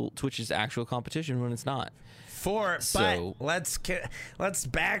Twitch's actual competition when it's not. But let's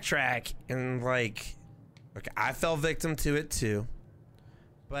backtrack and I fell victim to it too.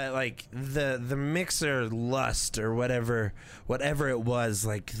 But like the Mixer lust or whatever it was,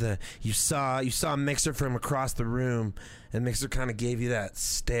 you saw Mixer from across the room, and Mixer kind of gave you that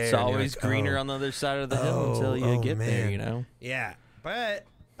stare. It's always greener on the other side of the hill until you get there, you know. Yeah, but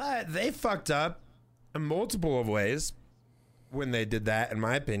they fucked up in multiple of ways when they did that, in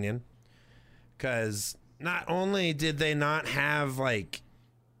my opinion, because not only did they not have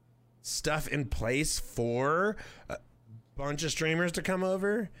stuff in place for bunch of streamers to come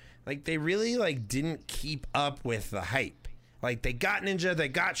over, they really didn't keep up with the hype. They got Ninja, they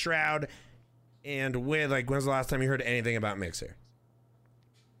got Shroud, and when's the last time you heard anything about Mixer?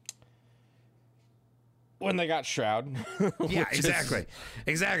 When they got Shroud. Yeah, exactly.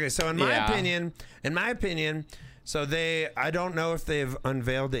 So in my opinion, so I don't know if they've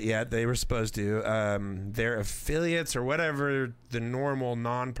unveiled it yet. They were supposed to. Their affiliates or whatever, the normal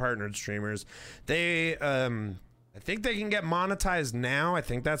non-partnered streamers, I think they can get monetized now. I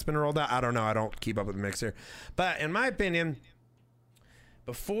think that's been rolled out. I don't know. I don't keep up with Mixer. But in my opinion,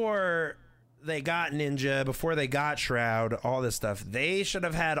 before they got Ninja, before they got Shroud, all this stuff, they should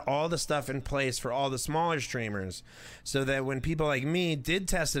have had all the stuff in place for all the smaller streamers, so that when people like me did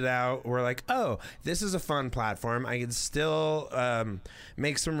test it out, we're like, oh, this is a fun platform. I can still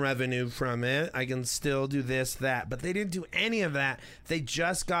make some revenue from it. I can still do this, that. But they didn't do any of that. They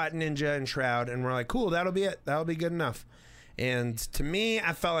just got Ninja and Shroud, and we're like, cool, that'll be it. That'll be good enough. And to me,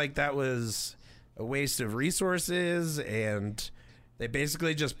 I felt like that was a waste of resources, and they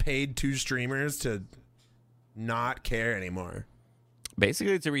basically just paid two streamers to not care anymore.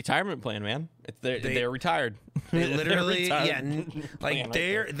 Basically, it's a retirement plan, man. They're retired. They literally,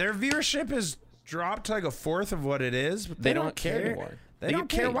 their viewership has dropped to a fourth of what it is. But they don't care anymore. They don't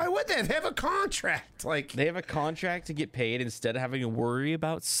care. Why would they? They have a contract. They have a contract to get paid instead of having to worry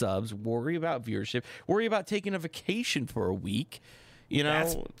about subs, worry about viewership, worry about taking a vacation for a week. You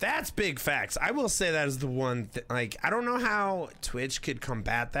know, that's big facts. I will say that is the one I don't know how Twitch could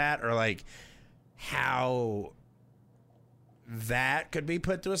combat that, or how that could be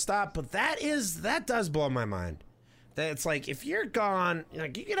put to a stop, but that does blow my mind. That it's like, if you're gone,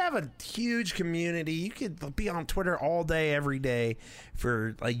 like, you could have a huge community, you could be on Twitter all day every day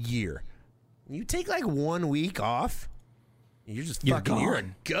for a year. You take like 1 week off, you're a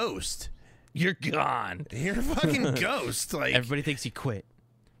ghost. You're gone. You're a fucking ghost. Like, everybody thinks you quit.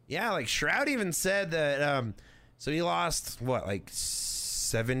 Yeah, like Shroud even said that so he lost like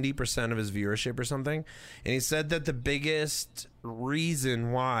 70% of his viewership or something, and he said that the biggest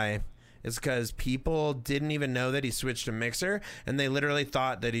reason why is because people didn't even know that he switched to Mixer, and they literally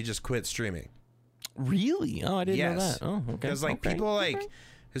thought that he just quit streaming. Really? Oh, I didn't know that. Oh, okay.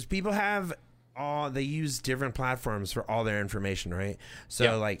 Because people have they use different platforms for all their information, right?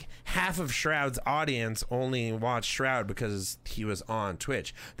 So like half of Shroud's audience only watched Shroud because he was on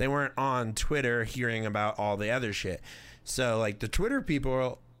Twitch. They weren't on Twitter hearing about all the other shit. So like the Twitter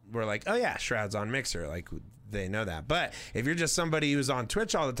people were like, oh yeah, Shroud's on Mixer. Like, they know that. But if you're just somebody who's on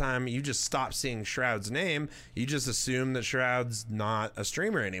Twitch all the time, you just stop seeing Shroud's name. You just assume that Shroud's not a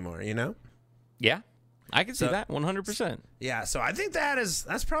streamer anymore, you know? Yeah. I can see that 100%. Yeah, so I think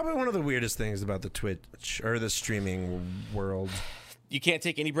that's probably one of the weirdest things about the Twitch or the streaming world. You can't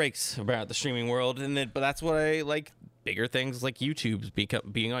take any breaks about the streaming world, but that's what I like. Bigger things like YouTube,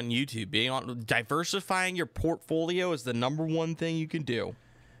 being on YouTube, diversifying your portfolio is the number one thing you can do.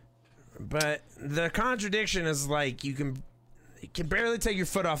 But the contradiction is like you can barely take your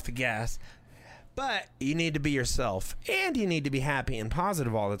foot off the gas. But you need to be yourself, and you need to be happy and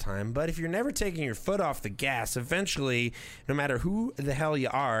positive all the time. But if you're never taking your foot off the gas, eventually, no matter who the hell you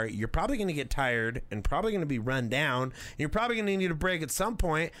are, you're probably going to get tired and probably going to be run down. And you're probably going to need a break at some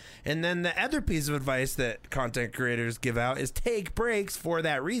point. And then the other piece of advice that content creators give out is take breaks for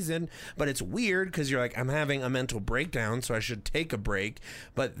that reason. But it's weird because you're like, I'm having a mental breakdown, so I should take a break.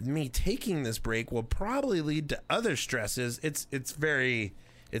 But me taking this break will probably lead to other stresses. It's very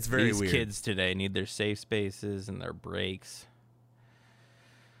weird. These kids today need their safe spaces and their breaks.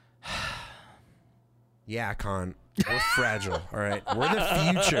 Yeah, Con. We're fragile, all right? We're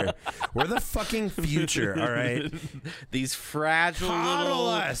the future. We're the fucking future, all right? These fragile Coddle little...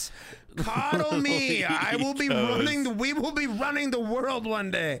 us. Coddle me. We will be running the world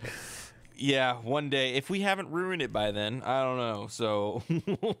one day. Yeah, one day. If we haven't ruined it by then, I don't know. So,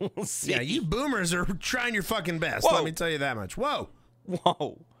 we'll see. Yeah, you boomers are trying your fucking best. Whoa. Let me tell you that much. Whoa.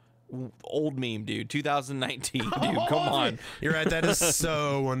 Old meme, dude. 2019, dude. Come on. You're right. That is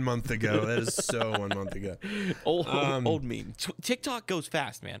so 1 month ago. That is so 1 month ago. Old meme. TikTok goes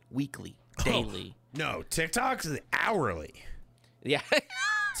fast, man. Weekly, daily. No, TikTok's hourly. Yeah.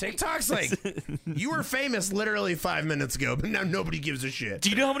 TikTok's like, you were famous literally 5 minutes ago, but now nobody gives a shit. Do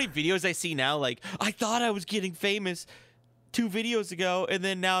you know how many videos I see now? Like, I thought I was getting famous 2 videos ago, and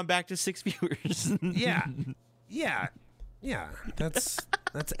then now I'm back to 6 viewers. Yeah, that's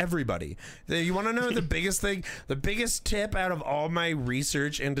everybody. You want to know the biggest thing? The biggest tip out of all my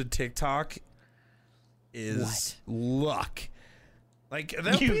research into TikTok is luck. Like,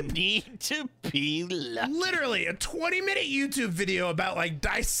 you need to be lucky. Literally a 20-minute YouTube video about like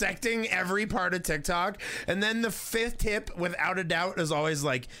dissecting every part of TikTok, and then the 5th tip, without a doubt, is always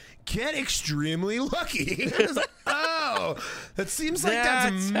like, get extremely lucky. It's like, oh, that seems like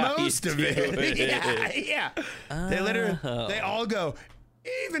that's most of it. Yeah. They all go,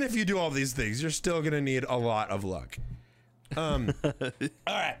 even if you do all these things, you're still gonna need a lot of luck. All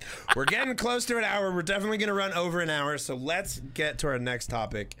right, we're getting close to an hour. We're definitely gonna run over an hour, so let's get to our next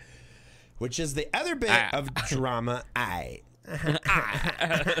topic, which is the other bit of drama.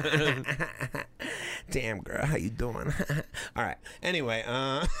 Damn, girl, how you doing? All right. Anyway,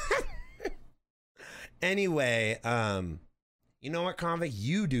 you know what, Convict?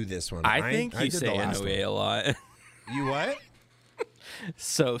 You do this one. I think you say anyway a lot. You what?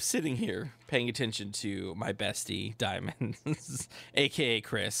 So sitting here paying attention to my bestie Diamonds, aka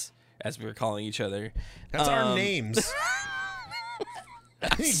Chris, as we were calling each other. That's our names.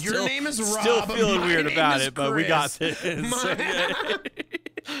 Your name is Rob. Still feeling weird about it, Chris. but we got this.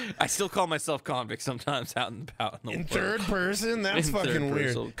 I still call myself Convict sometimes out and about. In third person? That's fucking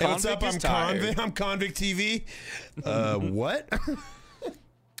weird. Hey, what's up? I'm Convict. I'm Convict TV. What?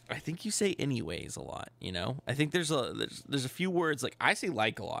 I think you say anyways a lot, you know? I think there's a few words, like I say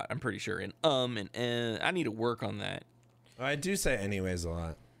like a lot, I'm pretty sure, and I need to work on that. I do say anyways a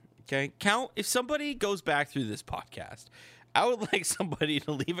lot. Okay. If somebody goes back through this podcast, I would like somebody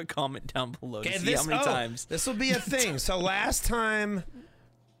to leave a comment down below to see how many times. This will be a thing. So last time...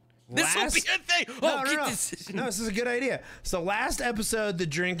 This will be a thing. No, this is a good idea. So last episode, the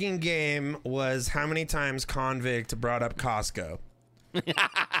drinking game was how many times Convict brought up Costco.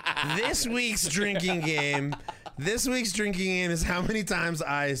 This week's drinking game is how many times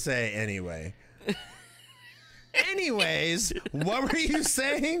I say anyway. Anyways, what were you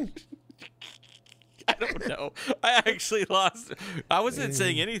saying? I don't know. I actually lost. I wasn't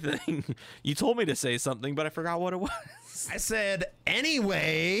saying anything. You told me to say something, but I forgot what it was. I said,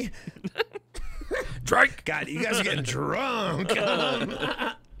 anyway. Drink. God, you guys are getting drunk.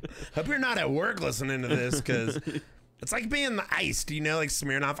 Hope you're not at work listening to this, because it's like being iced, you know, like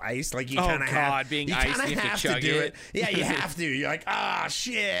Smirnoff Ice. Like you kind of have, being you iced, kind you of have to have chug to do it. it. Yeah, you have to. You're like, ah,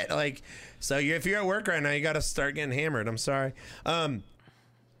 shit. Like, so if you're at work right now, you got to start getting hammered. I'm sorry. The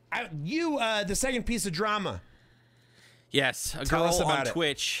second piece of drama. Yes, a Tell us girl on about it.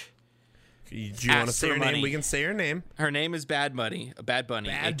 Twitch. Do you want to say her name? We can say her name. Her name is Bad Bunny,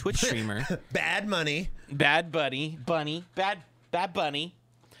 a Twitch streamer. Bad Bunny. Bad Bunny.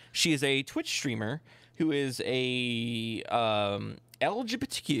 She is a Twitch streamer who is a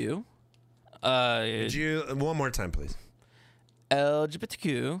LGBTQ. Could you one more time, please?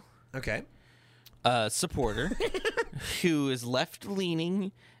 LGBTQ Okay. supporter who is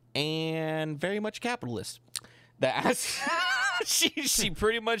left-leaning and very much capitalist. That's she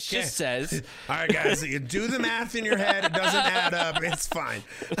pretty much just says. All right, guys, you do the math in your head. It doesn't add up. It's fine.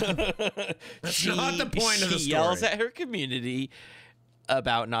 That's not the point of the story. She yells at her community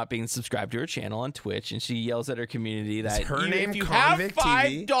about not being subscribed to her channel on Twitch, and she yells at her community that her name if you Convict have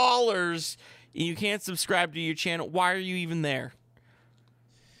TV? $5 and you can't subscribe to your channel, why are you even there?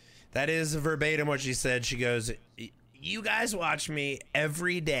 That is verbatim what she said. She goes, you guys watch me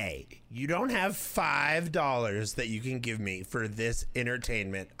every day. You don't have $5 that you can give me for this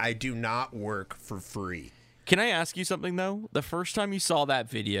entertainment. I do not work for free. Can I ask you something, though? The first time you saw that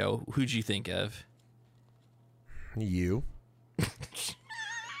video, who'd you think of? You.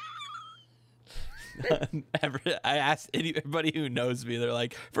 I asked anybody who knows me, they're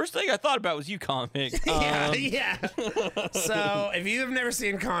like, first thing I thought about was you, Convict. Yeah. So if you have never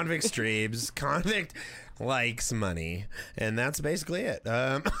seen Convict streams, Convict likes money, and that's basically it.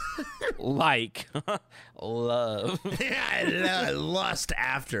 Like love. Yeah, lust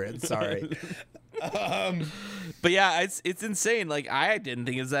after it. Sorry. But yeah, it's insane. Like, I didn't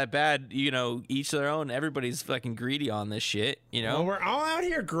think it was that bad. You know, each their own. Everybody's fucking greedy on this shit. You know, Well, we're all out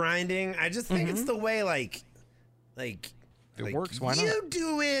here grinding. I just think it's the way, like if it works, why not? You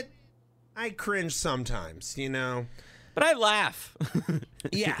do it. I cringe sometimes, you know. But I laugh.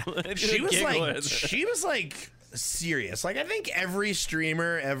 Yeah, I she do was giggle like, at it. she was like serious. Like, I think every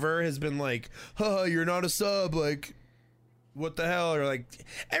streamer ever has been like, "Oh, you're not a sub." Like, what the hell? Or like,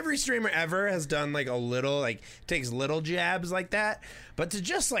 every streamer ever has done like a little, like, takes little jabs like that. But to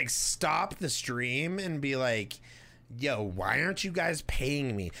just like stop the stream and be like, yo, why aren't you guys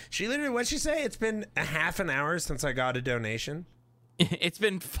paying me? She literally, what'd she say? It's been a half an hour since I got a donation. It's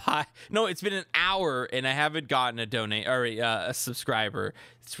been it's been an hour and I haven't gotten a subscriber.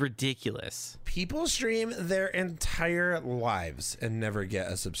 It's ridiculous. People stream their entire lives and never get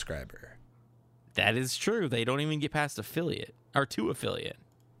a subscriber. That is true. They don't even get past affiliate or to affiliate.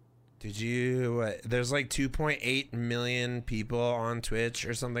 Did you, there's like 2.8 million people on Twitch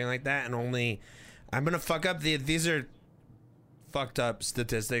or something like that. And only, I'm going to fuck up these are fucked up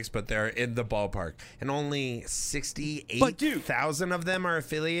statistics, but they're in the ballpark. And only 68,000 of them are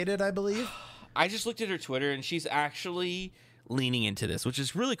affiliated, I believe. I just looked at her Twitter and she's actually leaning into this, which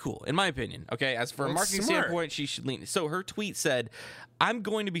is really cool, in my opinion. Okay, as for a marketing standpoint, she should lean. So her tweet said, "I'm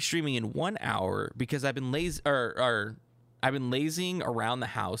going to be streaming in 1 hour because I've been lazy, or I've been lazing around the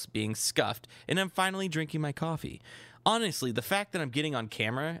house, being scuffed, and I'm finally drinking my coffee. Honestly, the fact that I'm getting on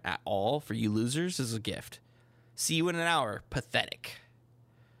camera at all for you losers is a gift. See you in an hour. Pathetic."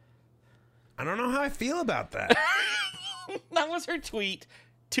 I don't know how I feel about that. That was her tweet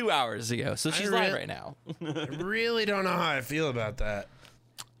 2 hours ago. So she's live right now. I really don't know how I feel about that.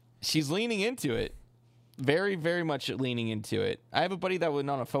 She's leaning into it. Very, very much leaning into it. I have a buddy that went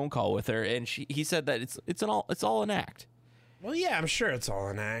on a phone call with her, and he said that it's all an act. Well, yeah, I'm sure it's all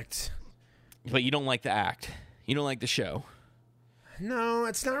an act. But you don't like the act. You don't like the show. No,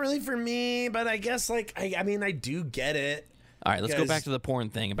 it's not really for me, but I guess, like, I mean, I do get it. All right, let's go back to the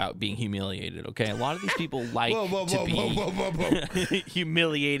porn thing about being humiliated, okay? A lot of these people like to be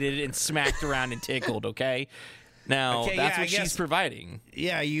humiliated and smacked around and tickled, okay? Now, that's what she's providing.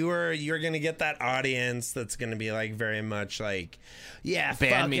 Yeah, you're going to get that audience that's going to be, like, very much like, yeah,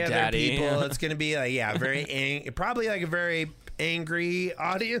 ban fuck me, other daddy. people. It's going to be, like, yeah, probably, like, a very angry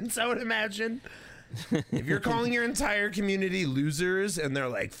audience, I would imagine. If you're calling your entire community losers and they're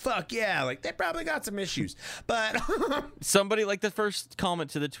like, fuck yeah, like, they probably got some issues. But somebody, like, the first comment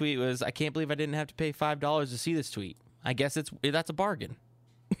to the tweet was, "I can't believe I didn't have to pay $5 to see this tweet." I guess that's a bargain.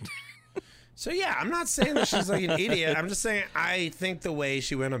 So yeah, I'm not saying that she's like an idiot. I'm just saying I think the way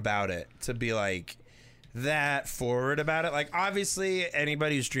she went about it to be like that forward about it. Like obviously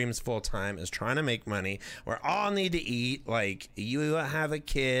anybody who streams full time is trying to make money. We all need to eat. Like you have a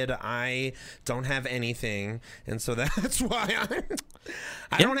kid, I don't have anything, and so that's why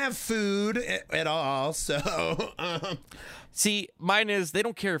I don't have food at all. So see, mine is they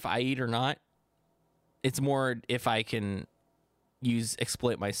don't care if I eat or not. It's more if I can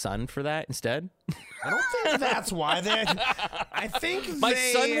exploit my son for that instead. I don't think that's why they. I think my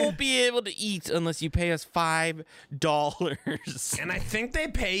son won't be able to eat unless you pay us $5. And I think they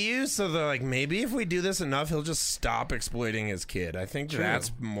pay you, so they're like, maybe if we do this enough, he'll just stop exploiting his kid. I think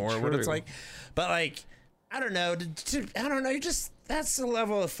that's more what it's like. But like, I don't know. I don't know. That's the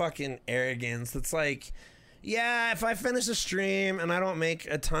level of fucking arrogance. It's like, yeah, if I finish a stream and I don't make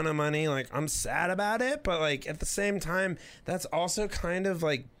a ton of money, like I'm sad about it, but like at the same time, that's also kind of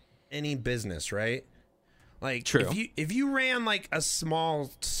like any business, right? Like true. If you ran like a small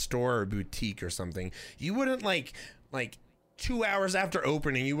store or boutique or something, you wouldn't like 2 hours after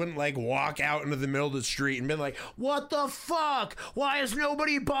opening, you wouldn't like walk out into the middle of the street and be like, what the fuck? Why is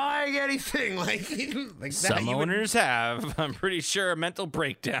nobody buying anything? Like some owners have. I'm pretty sure a mental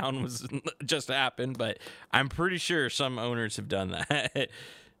breakdown was just happened, but I'm pretty sure some owners have done that.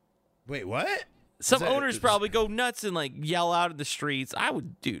 Wait, what? Some owners probably go nuts and like yell out in the streets. I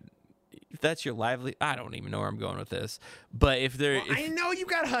would, dude. If that's your livelihood, I don't even know where I'm going with this. But if they're, I know you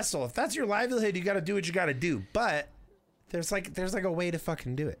gotta hustle. If that's your livelihood, you gotta do what you gotta do. But there's like a way to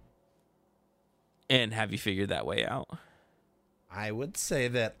fucking do it. And have you figured that way out? I would say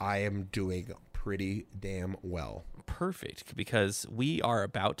that I am doing pretty damn well. Perfect, because we are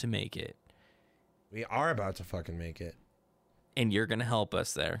about to make it. We are about to fucking make it. And you're gonna help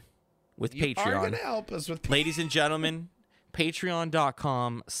us there with Patreon. You are gonna help us with ladies and gentlemen.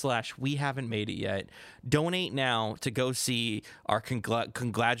 Patreon.com/we haven't made it yet. Donate now to go see our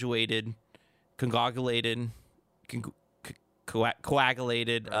coagulated.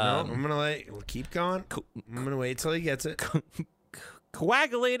 No, I'm gonna keep going. I'm gonna wait till he gets it.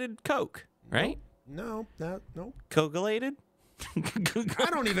 Coagulated Coke, right? No. Coagulated. I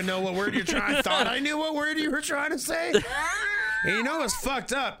don't even know what word you're trying. I thought I knew what word you were trying to say. And you know what's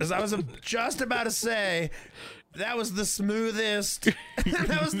fucked up is I was just about to say. That was the smoothest.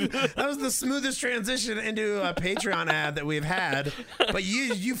 that was the smoothest transition into a Patreon ad that we've had. But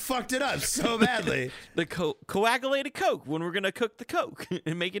you fucked it up so badly. The coagulated Coke when we're gonna cook the Coke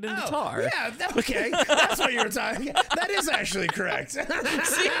and make it into tar. Yeah, okay, that's what you were talking. That is actually correct. Okay,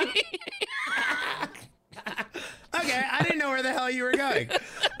 I didn't know where the hell you were going.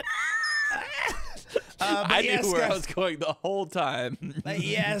 I knew where I was going the whole time.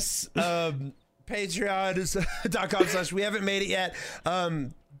 Yes. Patreon.com/we haven't made it yet.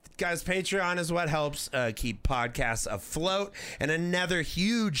 Guys, Patreon is what helps keep podcasts afloat. And another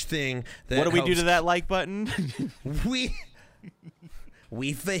huge thing that what do we do to that like button? we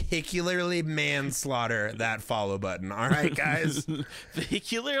vehicularly manslaughter that follow button. All right, guys.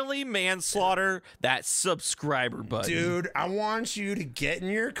 Vehicularly manslaughter that subscriber button. Dude, I want you to get in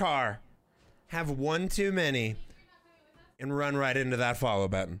your car, have one too many, and run right into that follow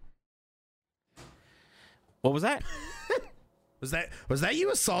button. What was that? Was that you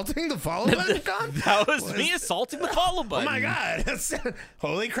assaulting the follow button, Con? That was me assaulting the follow button. Oh my god!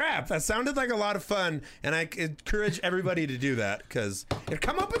 Holy crap! That sounded like a lot of fun, and I encourage everybody to do that because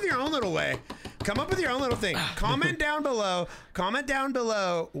come up with your own little way. Come up with your own little thing. Comment down below. Comment down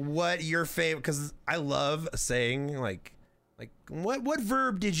below what your favorite. Because I love saying like what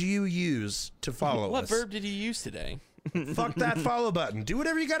verb did you use to follow us? What verb did you use today? Fuck that follow button. Do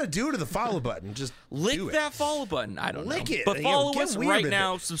whatever you got to do to the follow button. Just lick do it. that follow button. I don't lick know. it. But follow get us weird right with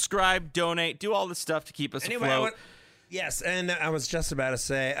now. it. Subscribe, donate, do all the stuff to keep us afloat. Yes, and I was just about to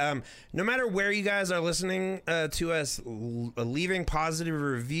say, no matter where you guys are listening to us, leaving positive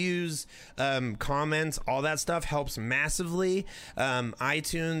reviews, comments, all that stuff helps massively.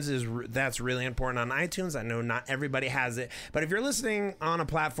 iTunes that's really important on iTunes. I know not everybody has it, but if you're listening on a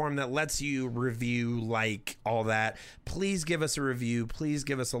platform that lets you review, like all that, please give us a review. Please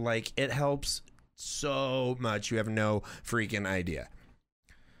give us a like. It helps so much. You have no freaking idea.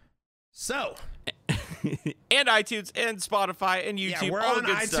 So. And iTunes and Spotify and YouTube. Yeah, we're all on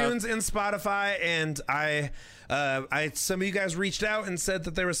good iTunes stuff. and Spotify, and I some of you guys reached out and said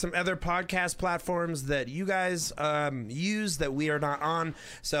that there were some other podcast platforms that you guys use that we are not on.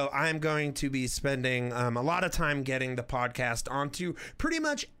 So I'm going to be spending a lot of time getting the podcast onto pretty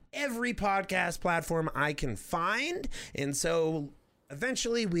much every podcast platform I can find, and so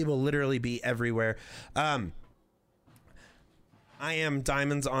eventually we will literally be everywhere. I am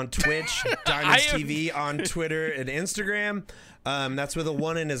Diamonds on Twitch, Diamonds TV on Twitter and Instagram. That's with a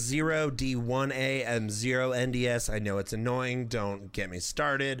 1 and a 0, D1A and 0 NDS. I know it's annoying. Don't get me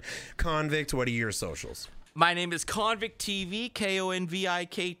started. Convict, what are your socials? My name is Convict TV,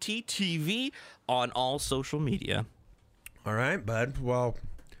 KONVIKT TV, on all social media. All right, bud. Well,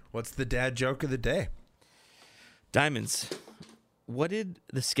 what's the dad joke of the day? Diamonds, what did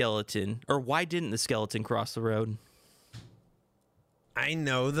the skeleton, or why didn't the skeleton cross the road? I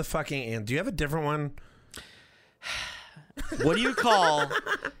know the fucking answer. Do you have a different one? What do you call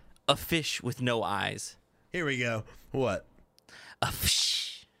a fish with no eyes? Here we go. What? A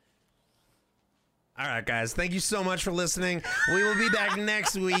fish. All right, guys. Thank you so much for listening. We will be back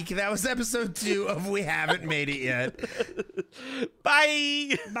next week. That was episode 2 of We Haven't Made It Yet.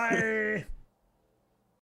 Bye. Bye.